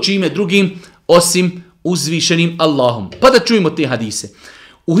bilo čime drugim osim uzvišenim Allahom. Pa da čujemo te hadise.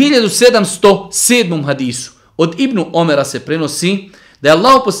 U 1707. hadisu od Ibnu Omera se prenosi da je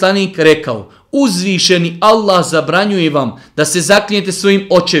Allahov poslanik rekao: uzvišeni Allah zabranjuje vam da se zaklinjete svojim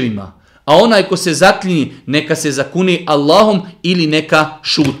očevima, a onaj ko se zaklinje neka se zakune Allahom ili neka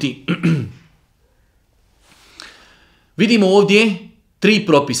šuti. Vidimo ovdje 3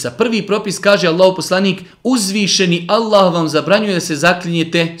 propisa. Prvi propis kaže Allahov poslanik: uzvišeni Allah vam zabranjuje da se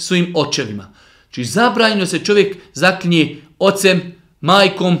zaklinjete svojim očevima. Znači zabranjeno se čovjek zaklinje ocem,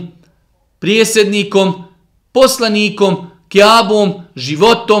 majkom, prijesednikom, poslanikom, kjabom,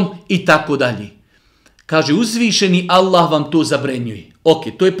 životom i tako dalje. Kaže uzvišeni Allah vam to zabranjuje. Ok,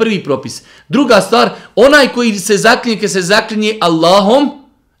 to je prvi propis. Druga stvar, onaj koji se zaklinje Allahom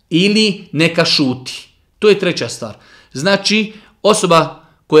ili neka šuti. To je treća stvar. Znači, osoba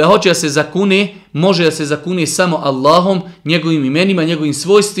koja hoće da se zakune, može da se zakune samo Allahom, njegovim imenima, njegovim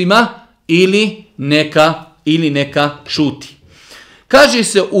svojstvima ili neka šuti. Kaže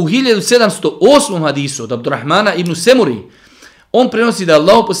se u 1708. hadisu od Abdurrahmana ibn Semuri, on prenosi da je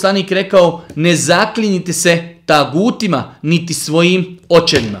Allahov poslanik rekao: ne zaklinjite se tagutima niti svojim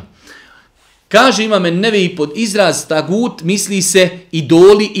očevima. Kaže Imam Nevevi pod izraz tagut misli se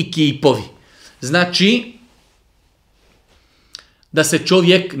idoli i kipovi. Znači, da se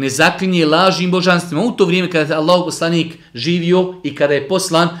čovjek ne zaklinje lažnim božanstvima. U to vrijeme kada je Allahov poslanik živio i kada je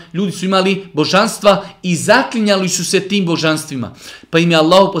poslan, ljudi su imali božanstva i zaklinjali su se tim božanstvima. Pa im je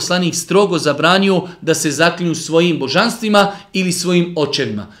Allahov poslanik strogo zabranio da se zaklinju svojim božanstvima ili svojim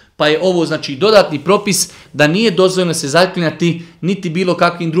očevima. Pa je ovo znači dodatni propis da nije dozvoljeno se zaklinjati niti bilo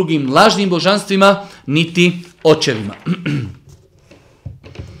kakvim drugim lažnim božanstvima, niti očevima.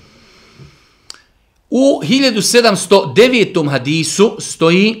 U 1709. hadisu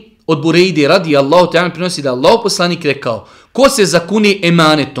stoji od Burejde radijallahu ta'ala prenosi da Allahov poslanik rekao: ko se zakuni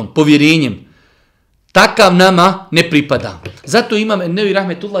emanetom, povjerenjem, takav nama ne pripada. Zato Imam Nevevi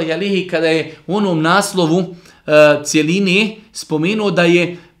rahmetullahi alejhi kada je u onom naslovu cjeline spomenuo da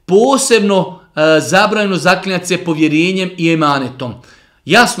je posebno zabranjeno zaklinjati se povjerenjem i emanetom.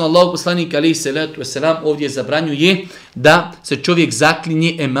 Jasno, Allahov poslanik alejhi salatu vesselam ovdje zabranjuje da se čovjek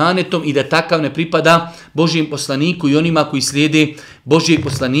zaklinje emanetom i da takav ne pripada Božijem poslaniku i onima koji slijede Božijeg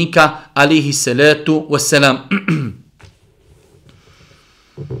poslanika alejhi salatu vesselam.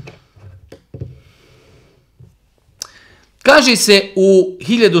 Kaže se u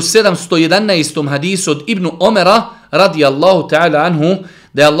 1711. hadisu od Ibnu Omera radijallahu ta'ala anhu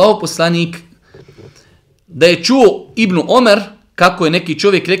da je Allahov poslanik, da je čuo Ibnu Omer kako je neki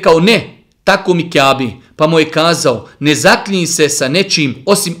čovjek rekao ne, tako mi Kjabi, pa mu je kazao ne zaklinji se sa nečim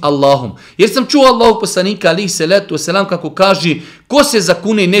osim Allahom. Jer sam čuo Allahov poslanika alejhi salatu vesselam kako kaže ko se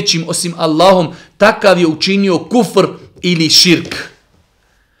zakune nečim osim Allahom, takav je učinio kufr ili širk.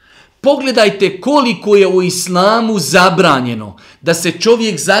 Pogledajte koliko je u islamu zabranjeno da se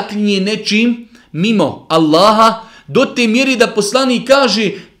čovjek zaklinje nečim mimo Allaha, do te mjeri da poslanik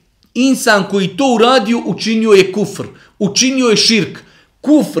kaže insan koji to uradio učinio je kufr, učinio je širk.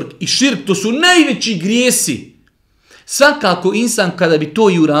 Kufr i širk to su najveći grijesi. Svakako insan kada bi to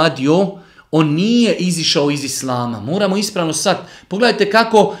i uradio, on nije izišao iz islama. Moramo ispravno sad. Pogledajte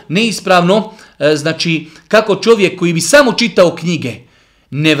kako neispravno, znači kako čovjek koji bi samo čitao knjige,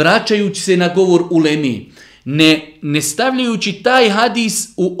 ne vraćajući se na govor ulemi, ne stavljajući taj hadis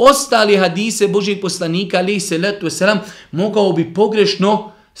u ostale hadise Božijeg poslanika alejhi salatu vesselam, mogao bi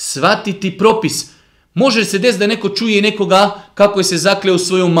pogrešno shvatiti propis. Može se desiti da neko čuje nekoga kako je se zakleo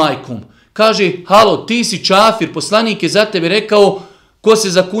svojom majkom. Kaže, halo, ti si čafir, poslanik je za tebe rekao, ko se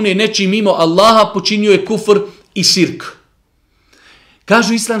zakune nečim mimo Allaha, počinio je kufr i širk.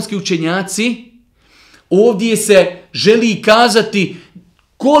 Kažu islamski učenjaci, ovdje se želi kazati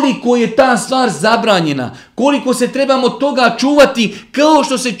koliko je ta stvar zabranjena, koliko se trebamo toga čuvati kao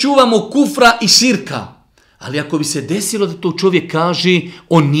što se čuvamo kufra i širka. Ali ako bi se desilo da to čovjek kaže,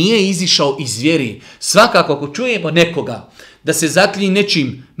 on nije izišao iz vjeri. Svakako ako čujemo nekoga da se zaklinje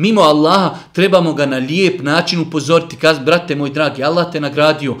nečim mimo Allaha, trebamo ga na lijep način upozoriti. Kazi, brate moj dragi, Allah te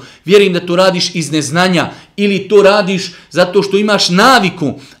nagradio, vjerujem da to radiš iz neznanja ili to radiš zato što imaš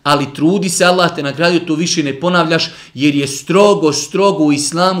naviku, ali trudi se, Allah te nagradio, to više ne ponavljaš jer je strogo u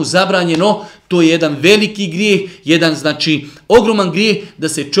islamu zabranjeno. To je jedan veliki grijeh, jedan znači ogroman grijeh da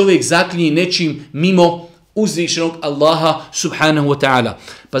se čovjek zaklinje nečim mimo uzvišenog Allaha subhanahu wa ta'ala.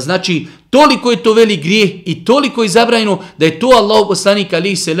 Pa znači, toliko je to velik grijeh i toliko je zabranjeno da je to Allahov poslanik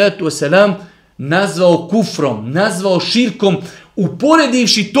alejhi salatu vesselam nazvao kufrom, nazvao širkom,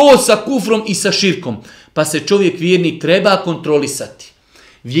 uporedivši to sa kufrom i sa širkom. Pa se čovjek vjernik treba kontrolisati.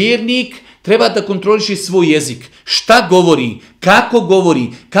 Vjernik treba da kontroliše svoj jezik. Šta govori,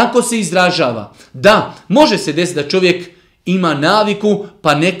 kako se izražava. Da, može se desiti da čovjek ima naviku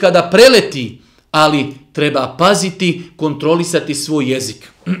pa nekada preleti, ali treba paziti, kontrolisati svoj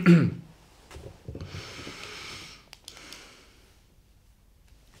jezik.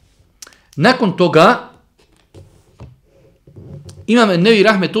 Nakon toga, Imam Nevevi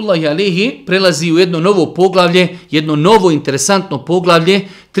rahmetullahi alejhi prelazi u jedno novo poglavlje, jedno novo interesantno poglavlje,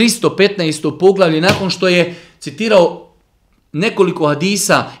 315. poglavlje, nakon što je citirao nekoliko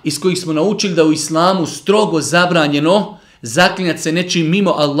hadisa iz kojih smo naučili da u islamu strogo zabranjeno zaklinjati se nečim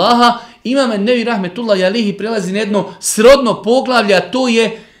mimo Allaha. Imam Nevevi rahmetullahi alejhi prelazi na jedno srodno poglavlje, a to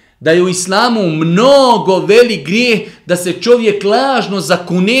je da je u islamu mnogo velik grijeh da se čovjek lažno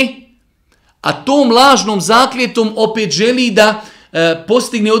zakune, a tom lažnom zakljetom opet želi da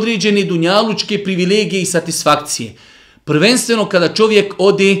postigne određene dunjalučke privilegije i satisfakcije. Prvenstveno kada čovjek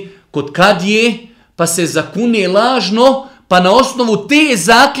ode kod kadije, pa se zakune lažno, pa na osnovu te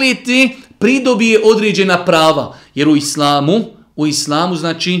zakljete pridobije određena prava. Jer u islamu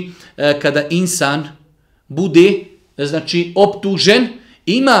znači kada insan bude znači optužen,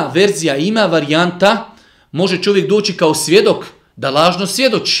 ima verzija, ima varijanta, može čovjek doći kao svjedok da lažno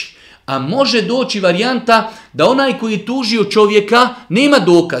svjedoči. A može doći varijanta da onaj koji je tužio čovjeka nema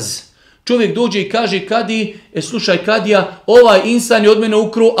dokaz. Čovjek dođe i kaže kadi, slušaj kadija, ovaj insan je od mene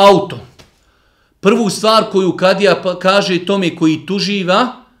ukrao auto. Prvu stvar koju kadija kaže tome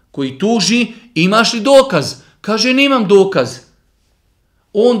koji tuži, imaš li dokaz? Kaže, nemam dokaz.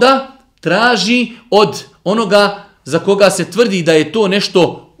 Onda traži od onoga za koga se tvrdi da je to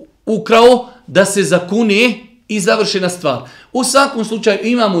nešto ukrao, da se zakune i završena stvar. U svakom slučaju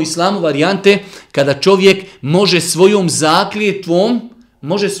imamo u islamu varijante kada čovjek može svojom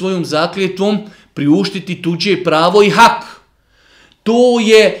zakljetvom priuštiti tuđe pravo i hak. To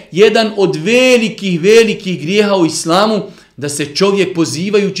je jedan od velikih grijeha u islamu, da se čovjek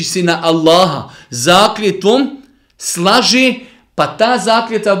pozivajući se na Allaha zakljetvom slaže, pa ta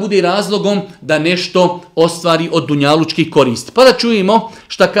zakljetva bude razlogom da nešto ostvari od dunjalučkih koristi. Pa da čujemo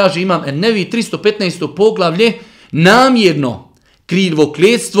šta kaže Imam En-Nevi, 315. poglavlje, namjerno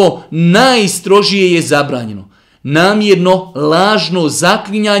krivokletstvo najstrožije je zabranjeno. Namjerno lažno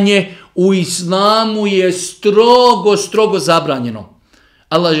zaklinjanje u islamu je strogo zabranjeno.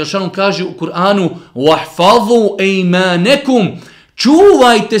 Allah dželešanu kaže u Kur'anu: "Wahfazu aymanekum",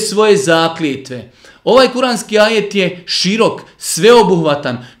 čuvajte svoje zakljetve. Ovaj kuranski ajet je širok,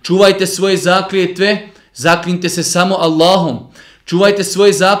 sveobuhvatan. Čuvajte svoje zakljetve, zaklinjte se samo Allahom. Čuvajte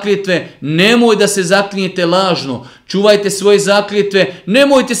svoje zakljetve, nemoj da se zaklinjete lažno. Čuvajte svoje zakljetve,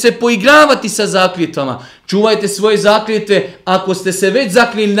 nemojte se poigravati sa zakljetvama. Čuvajte svoje zakljetve, ako ste se već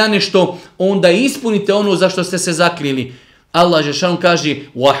zaklili na nešto, onda ispunite ono za što ste se zaklili. Allah dželešanu kaže: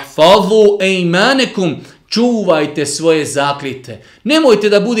 "Wahfazu aymanekum", čuvajte svoje zakljetve. Nemojte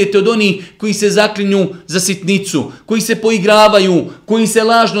da budete od onih koji se zaklinju za sitnicu, koji se poigravaju, koji se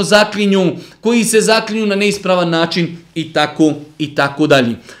lažno zaklinju, koji se zaklinju na neispravan način i tako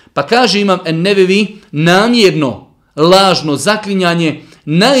dalje. Pa kaže Imam En-Nevevi, namjerno lažno zaklinjanje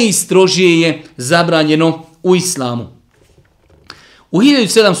najstrožije je zabranjeno u islamu. U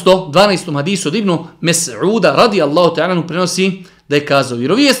 1712. hadisu od Ibnu Mes'uda radijallahu ta'ala prenosi da je kazao: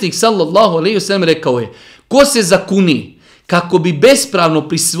 vjerovjesnik sallallahu alejhi ve sellem rekao je: ko se zakuni kako bi bespravno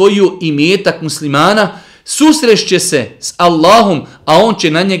prisvojio imetak muslimana, susrešće se s Allahom, a on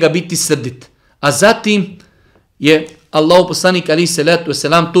će na njega biti srdit. A zatim je Allahov poslanik alejhi salatu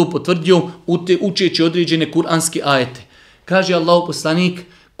vesselam to potvrdio učeći određene kuranske ajete. Kaže Allahov poslanik: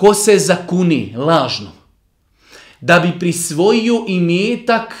 ko se zakuni lažno da bi prisvojio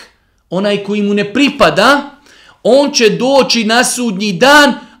imetak onaj koji mu ne pripada, on će doći na sudnji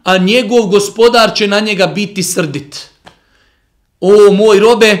dan, a njegov gospodar će na njega biti srdit. O moj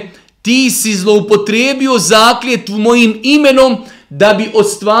robe, ti si zloupotrijebio zakljetvu mojim imenom da bi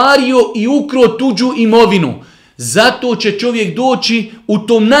ostvario i ukrao tuđu imovinu. Zato će čovjek doći u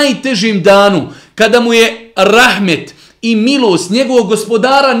tom najtežim danu, kada mu je rahmet i milost njegovog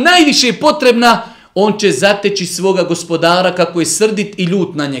gospodara najviše potrebna, on će zateći svoga gospodara kako je srdit i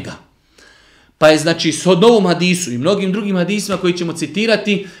ljut na njega. Pa je znači shodno ovom hadisu i mnogim drugim hadisima koji ćemo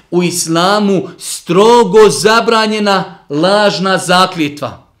citirati, u islamu strogo zabranjena lažna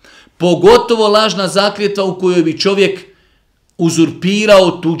zakljetva. Pogotovo lažna zakljetva u kojoj bi čovjek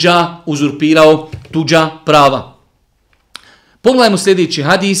uzurpirao tuđa prava. Pogledajmo sljedeći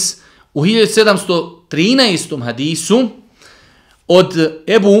hadis. U 1713. hadisu od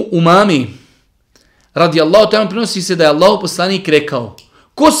Ebu Umami radijallahu ta'ala prenosi se da je Allahov poslanik rekao: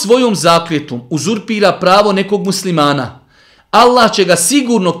 ko svojom zakljetvom uzurpira pravo nekog muslimana, Allah će ga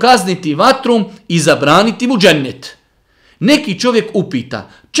sigurno kazniti vatrom i zabraniti mu džennet. Neki čovjek upita,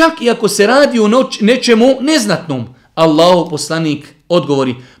 čak i ako se radi o nečemu neznatnom, Allahov poslanik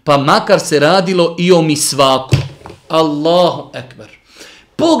odgovori: pa makar se radilo i o misvaku. Allahu ekber.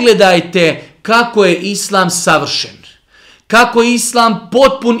 Pogledajte kako je islam savršen, kako je islam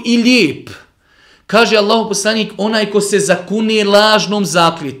potpun i lijep. Kaže Allahov poslanik: onaj ko se zakune lažnom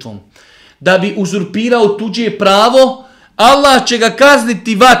zakljetvom da bi uzurpirao tuđe pravo, Allah će ga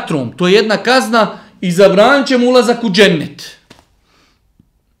kazniti vatrom. To je jedna kazna i zabranit će mu ulazak u džennet.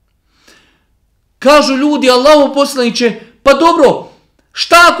 Kažu ljudi: Allahov poslaniče, pa dobro,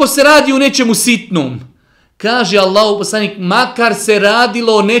 šta ako se radi o nečemu sitnom? Kaže Allahov poslanik: makar se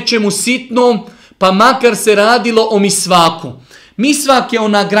radilo o nečemu sitnom, pa makar se radilo o misvaku. Misvak je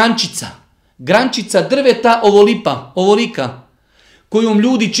ona grančica drveta ovolika, kojom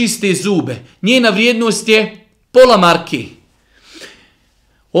ljudi čiste zube. Njena vrijednost je pola marke.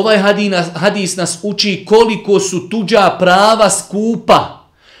 Ovaj hadis nas uči koliko su tuđa prava skupa.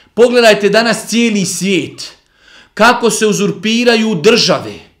 Pogledajte danas cijeli svijet, kako se uzurpiraju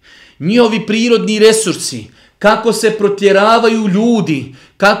države, njihovi prirodni resursi, kako se protjeravaju ljudi,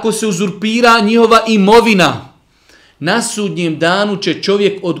 kako se uzurpira njihova imovina. Na sudnjem danu će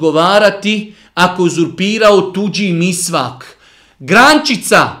čovjek odgovarati ako uzurpirao tuđi misvak.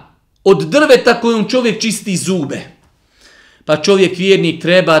 Grančica od drveta kojom čovjek čisti zube. Pa čovjek vjernik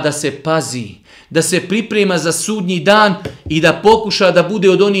treba da se pazi, da se priprema za sudnji dan i da pokuša da bude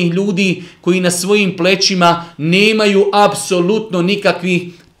od onih ljudi koji na svojim plećima nemaju apsolutno nikakvih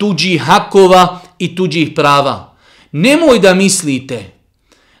tuđih hakova i tuđih prava. Nemoj da mislite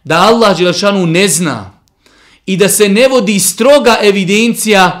da Allah dželešanu ne zna i da se ne vodi stroga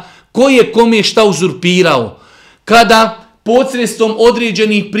evidencija ko je kome šta uzurpirao. Kada posredstvom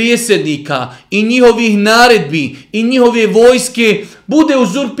određenih prijesednika i njihovih naredbi i njihove vojske bude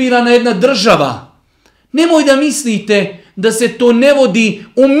uzurpirana jedna država, nemoj da mislite da se to ne vodi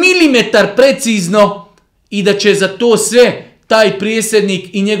u milimetar precizno i da će za to sve taj prijesednik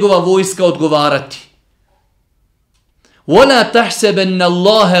i njegova vojska odgovarati. وَلَا تَحْسَبَنَّ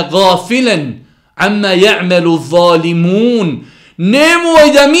اللَّهَ غَافِلًا عَمَّا يَعْمَلُ الظَّالِمُونَ.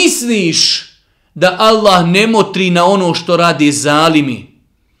 Nemoj da misliš da Allah ne motri na ono što radi zalimi.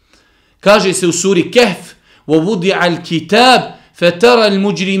 Kaže se u suri Kehf: وَوُضِعَ الْكِتَابِ فَتَرَى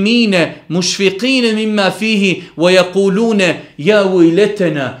الْمُجْرِمِينَ مُشْفِقِينَ مِمَّا فِيهِ وَيَقُولُونَ يَا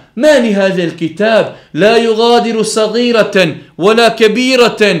وَيْلَتَنَا مَا لِهَذَا الْكِتَابِ لَا يُغَادِرُ صَغِيرَةً وَلَا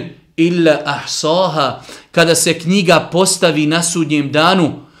كَبِيرَةً إِلَّا أَحْصَاهَا. Kada se knjiga postavi na sudnjem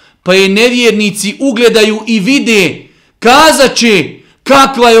danu, pa je nevjernici ugledaju i vide, kazat će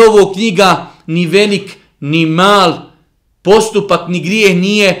kakva je ovo knjiga, ni velik, ni mal, postupak, ni grijeh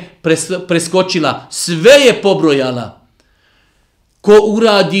nije preskočila. Sve je pobrojala. Ko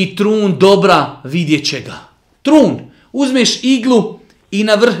uradi trun dobra, vidjet će ga. Trun. Uzmeš iglu i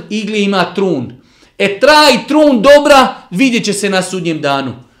na vrh igle ima trun. Traj trun dobra, vidjet će se na sudnjem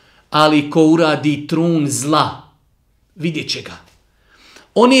danu. Ali ko uradi trun zla, vidjet će ga.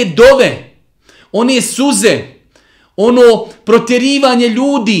 One dove, one suze, ono protjerivanje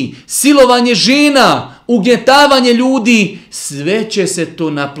ljudi, silovanje žena, ugnjetavanje ljudi, sve će se to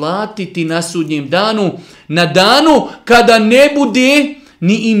naplatiti na sudnjem danu, na danu kada ne bude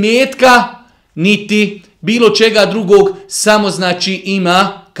ni imetka, niti bilo čega drugog, samo znači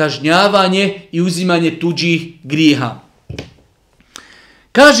ima kažnjavanje i uzimanje tuđih grijeha.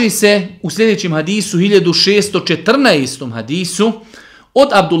 Kaže se u sljedećem hadisu, 1614. hadisu, od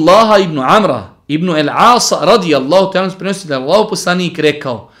Abdullaha ibn Amra ibn el-Asa radijallahu ta'ala prenosi da Allahov poslanik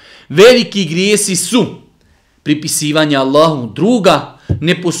rekao: veliki grijesi su pripisivanje Allahu druga,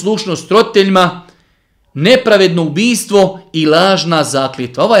 neposlušnost roditeljima, nepravedno ubistvo i lažna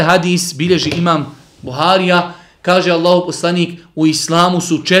zakletva. Ovaj hadis bilježi imam Buharija, kaže Allahov poslanik, u islamu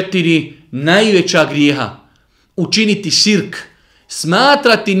su 4 najveća grijeha. Učiniti širk,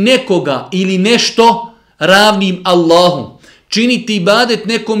 smatrati nekoga ili nešto ravnim Allahu, činiti ibadet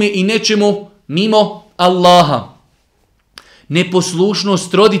nekome i nečemu mimo Allaha,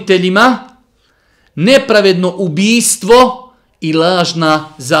 neposlušnost roditeljima, nepravedno ubistvo i lažna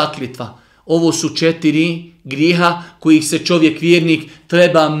zakletva. Ovo su 4 grijeha kojih se čovjek vjernik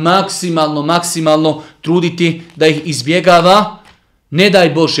treba maksimalno truditi da ih izbjegava. Ne daj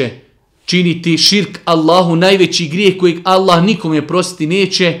Bože činiti širk Allahu, najveći grijeh kojeg Allah nikome prostiti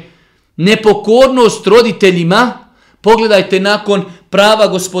neće. Nepokornost roditeljima, pogledajte nakon prava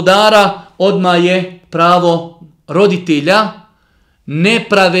gospodara, odmah je pravo roditelja,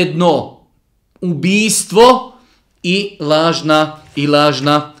 nepravedno ubistvo i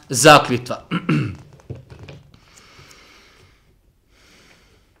lažna zakletva.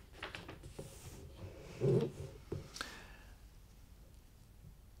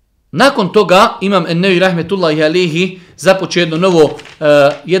 Nakon toga Imam en-Nevi rahmetullahi alejhi započeo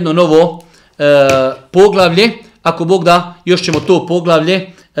jedno novo poglavlje. Ako Bog da, još ćemo to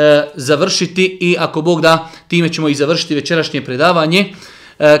poglavlje završiti i ako Bog da, time ćemo i završiti večerašnje predavanje.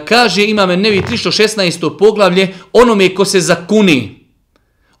 Kaže Imam en-Nevi 316. poglavlje: onome ko se zakuni,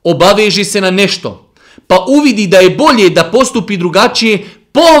 obaveži se na nešto, pa uvidi da je bolje da postupi drugačije,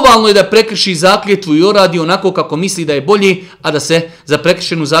 pohvalno je da prekrši zakljetvu i uradi onako kako misli da je bolje, a da se za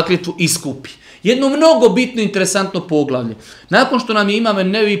prekršenu zakljetvu iskupi. Jedno mnogo bitno, interesantno poglavlje. Nakon što nam je Imam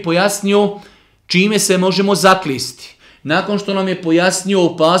en-Nevi pojasnio čime se možemo zakljesti, nakon što nam je pojasnio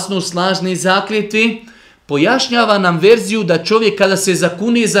opasnost lažne zakletve, pojašnjava nam verziju da čovjek kada se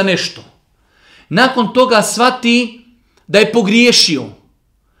zakune za nešto, nakon toga shvati da je pogriješio,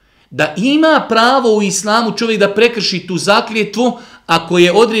 da ima pravo u islamu čovjek da prekrši tu zakljetvu ako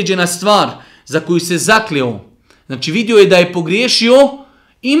je određena stvar za koju se zakleo. Znači vidio je da je pogriješio,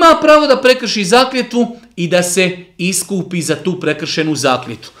 ima pravo da prekrši zakljetvu i da se iskupi za tu prekršenu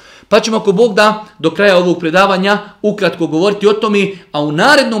zakljetvu. Pa ćemo ako Bog da do kraja ovog predavanja ukratko govoriti o tome, a u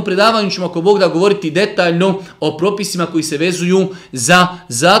narednom predavanju ćemo ako Bog da govoriti detaljno o propisima koji se vezuju za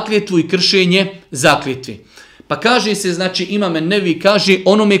zakljetvu i kršenje zakljetve. Pa kaže se, znači Imam Nevevi kaže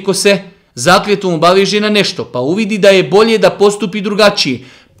onome ko se zakljetvom obaveže na nešto, pa uvidi da je bolje da postupi drugačije.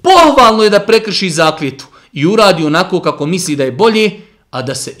 Pohvalno je da prekrši zakljetvu i uradi onako kako misli da je bolje, a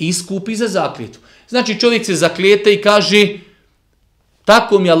da se iskupi za zakljetvu. Znači čovjek se zaklijete i kaže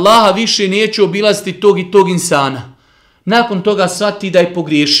tako mi Allaha više neću obilaziti tog i tog insana. Nakon toga shvati da je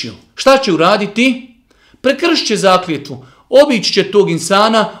pogriješio. Šta će uraditi? Prekršit će zakljetvu. Obići će tog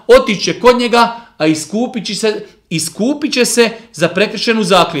insana, otići će kod njega, a iskupit će se za prekršenu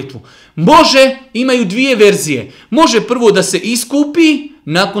zakljetvu. Može, imaju dvije verzije. Može prvo da se iskupi,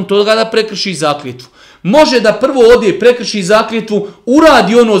 nakon toga da prekrši zakljetvu. Može da prvo ode prekrši zakljetvu,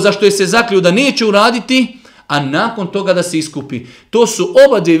 uradi ono za što je se zakleo da neće uraditi, a nakon toga da se iskupi. To su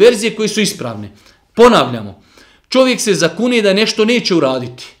oba dvije verzije koje su ispravne. Ponavljamo, čovjek se zakune da nešto neće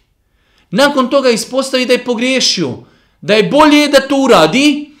uraditi. Nakon toga ispostavi da je pogriješio, da je bolje da to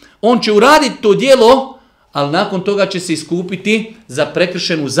uradi, on će uraditi to djelo, ali nakon toga će se iskupiti za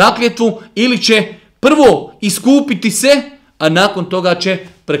prekršenu zakljetvu ili će prvo iskupiti se, a nakon toga će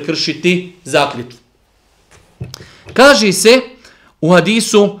prekršiti zakljetvu. Kaže se u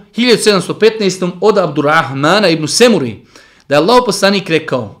hadisu 1715. od Abdurrahmana ibn Semuri da je Allahov poslanik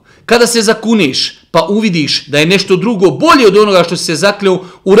rekao: kada se zakuneš pa uvidiš da je nešto drugo bolje od onoga što si se zakleo,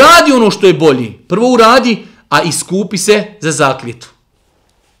 uradi ono što je bolje. Prvo uradi, a iskupi se za zakljetvu.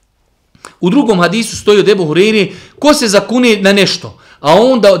 U drugom hadisu stoji od Ebu Hureyre: ko se zakune na nešto, a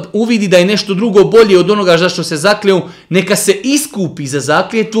onda uvidi da je nešto drugo bolje od onoga za što se zakleo, neka se iskupi za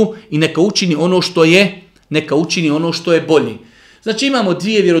zakljetvu i neka učini ono što je bolje. Znači imamo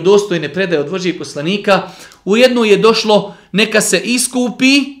dvije vjerodostojne predaje od Božjeg poslanika. U jednoj je došlo neka se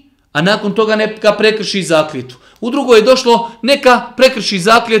iskupi, a nakon toga neka prekrši zakljetvu. U drugoj je došlo neka prekrši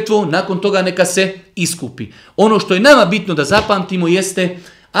zakljetvu, nakon toga neka se iskupi. Ono što je nama bitno da zapamtimo jeste,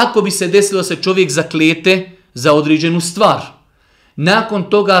 ako bi se desilo da se čovjek zaklijete za određenu stvar, nakon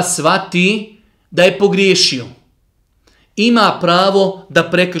toga shvati da je pogriješio, ima pravo da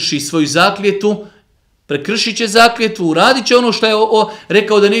prekrši svoju zakljetvu, prekršit će zakljetvu, uradit će ono što je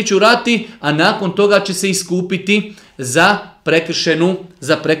rekao da neće uraditi, a nakon toga će se iskupiti za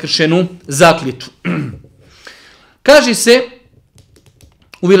prekršenu zakljetvu. Kaže se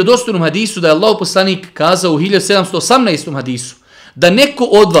u vjerodostojnom hadisu da je Allahov poslanik kazao u 1718. hadisu da neko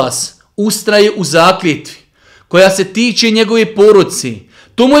od vas ustraje u zakljetvi koja se tiče njegove porodice.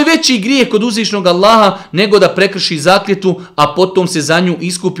 To mu je veći grijeh kod uzvišnog Allaha nego da prekrši zakljetvu, a potom se za nju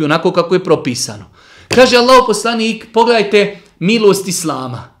iskupi onako kako je propisano. Kaže Allahov poslanik, pogledajte milost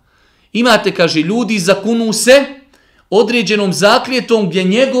Islama. Imate, kaže, ljudi zakunu se određenom zakljetvom gdje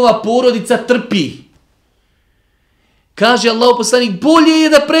njegova porodica trpi. Kaže Allahov poslanik, bolje je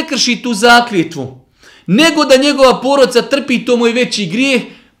da prekrši tu zakljetvu nego da njegova porodica trpi, to mu je veći grijeh.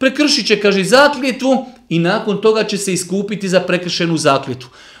 Prekršit će, kaže, zakljetvu i nakon toga će se iskupiti za prekršenu zakljetvu.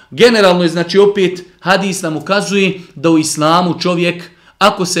 Generalno je, znači, opet hadis nam ukazuje da u islamu čovjek,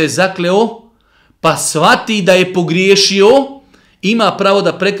 ako se je zakleo, pa shvati da je pogriješio, ima pravo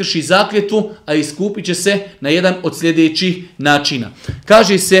da prekrši zakljetvu, a iskupit će se na jedan od sljedećih načina.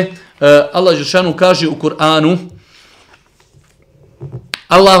 Kaže se, Allah dželešanu kaže u Kur'anu: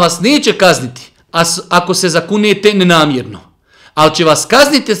 Allah vas neće kazniti ako se zakunete nenamjerno, ali će vas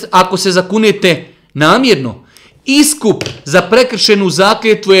kazniti ako se zakunete namjerno. Iskup za prekršenu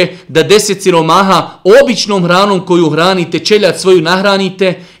zakljetvu je da 10 siromaha običnom hranom koju hranite, čeljad svoju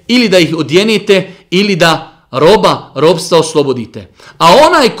nahranite, ili da ih odjenete, ili da robstva oslobodite. A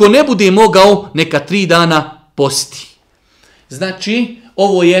onaj ko ne bude mogao, neka 3 dana posti. Znači,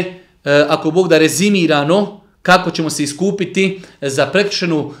 ovo je, ako Bog da, rezimirano kako ćemo se iskupiti za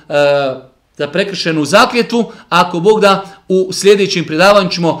prekršenu zakljetvu. Ako Bog da, u sljedećem predavanju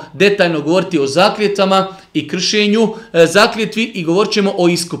ćemo detaljno govoriti o zakljetvama i kršenju zakljetvi i govorit ćemo o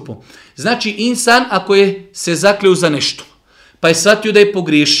iskupu. Znači, insan ako je se zakleo za nešto, pa je shvatio da je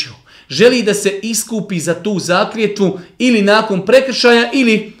pogriješio, želi da se iskupi za tu zakljetvu ili nakon prekršaja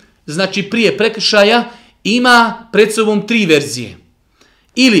ili, znači, prije prekršaja, ima pred sobom 3 verzije.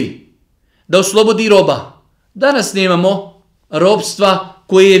 Ili da oslobodi roba. Danas nemamo robstva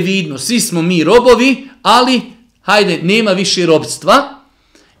koje je vidno. Svi smo mi robovi, ali hajde, nema više robstva.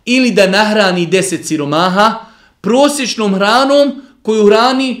 Ili da nahrani 10 siromaha prosječnom hranom koju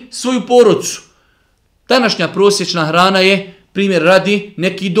hrani svoju porodicu. Današnja prosječna hrana je, primjer radi,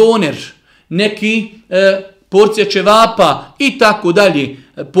 neki doner, neki porcija ćevapa i tako dalje,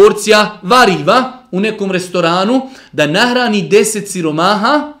 porcija variva u nekom restoranu, da nahrani 10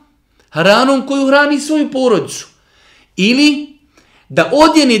 siromaha hranom koju hrani svoju porodicu. Ili da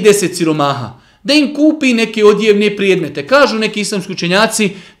odjeni 10 siromaha, da im kupi neke odjevne predmete. Kažu neki islamski učenjaci,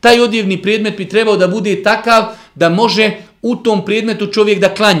 taj odjevni predmet bi trebao da bude takav da može u tom predmetu čovjek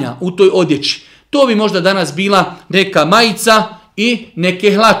da klanja, u toj odjeći. To bi možda danas bila neka majica i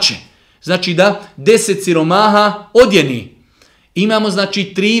neke hlače. Znači da 10 siromaha odjeni. Imamo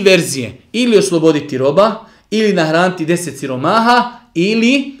znači 3 verzije. Ili osloboditi roba, ili nahraniti 10 siromaha,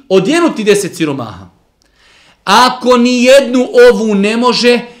 ili odjenuti 10 siromaha. Ako ni jednu ovu ne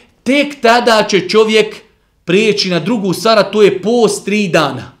može, tek tada će čovjek prijeći na drugu stvar, a to je post 3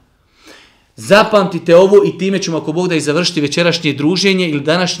 dana. Zapamtite ovo i time ćemo ako Bog da i završiti večerašnje druženje ili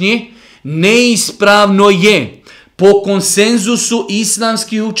današnje. Neispravno je po konsenzusu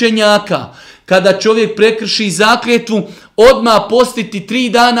islamskih učenjaka kada čovjek prekrši zakletvu odmah postiti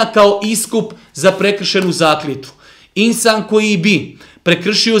 3 dana kao iskup za prekršenu zakletvu. Insan koji bi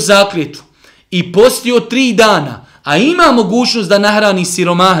prekršio zakletvu i postio 3 dana, a ima mogućnost da nahrani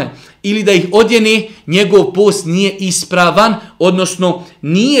siromahe ili da ih odjene, njegov post nije ispravan, odnosno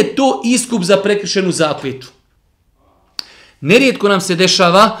nije to iskup za prekršenu zakletvu. Nerijetko nam se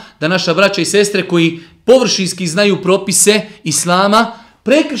dešava da naša braća i sestre koji površinski znaju propise Islama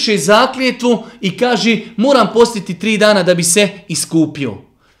prekrše zakletvu i kaže moram postiti 3 dana da bi se iskupio.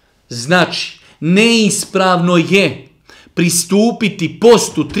 Znači, neispravno je pristupiti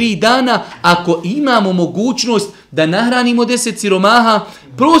postu 3 dana ako imamo mogućnost da nahranimo 10 siromaha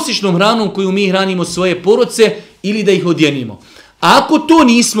prosječnom hranom koju mi hranimo svoje porodce ili da ih odjenimo. Ako to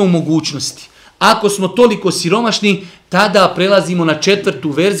nismo u mogućnosti, ako smo toliko siromašni, tada prelazimo na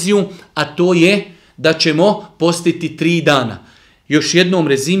 4. verziju, a to je da ćemo postiti 3 dana. Još jednom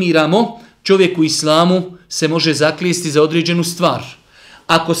rezimiramo, čovjek u islamu se može zaklijesti za određenu stvar.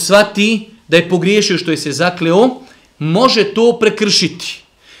 Ako shvati da je pogriješio što je se zakleo, može to prekršiti.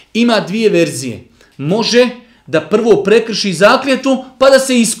 Ima 2 verzije. Može da prvo prekrši zakljetvu pa da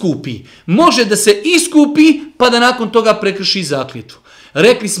se iskupi. Može da se iskupi pa da nakon toga prekrši zakljetvu.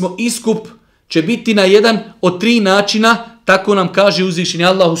 Rekli smo iskup će biti na jedan od 3 načina, tako nam kaže uzvišeni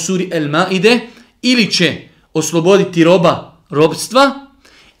Allah u suri El Maide, ili će osloboditi roba robstva,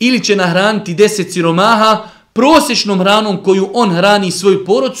 ili će nahraniti 10 siromaha prosječnom hranom koju on hrani svoju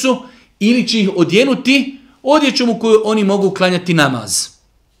porodcu, ili će ih odjenuti odjećom u kojoj oni mogu klanjati namaz.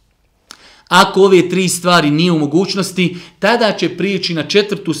 Ako ove 3 stvari nije u mogućnosti, tada će prijeći na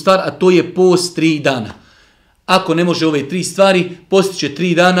 4. stvar, a to je post 3 dana. Ako ne može ove 3 stvari, postit će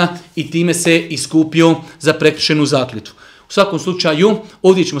 3 dana i time se iskupio za prekršenu zakletvu. U svakom slučaju,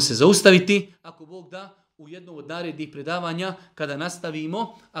 ovdje ćemo se zaustaviti. Ako Bog da, u jednom od narednih predavanja, kada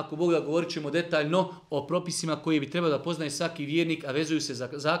nastavimo, ako Bog da, govorit ćemo detaljno o propisima koje bi trebao da poznaje svaki vjernik, a vezuju se za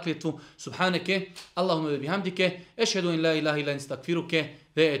zakletvu. Subhaneke, Allahumma bihamdike, ešhedu in la ilaha illa ente, estakfiruke,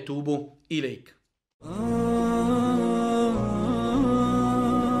 ve etubu ilejk.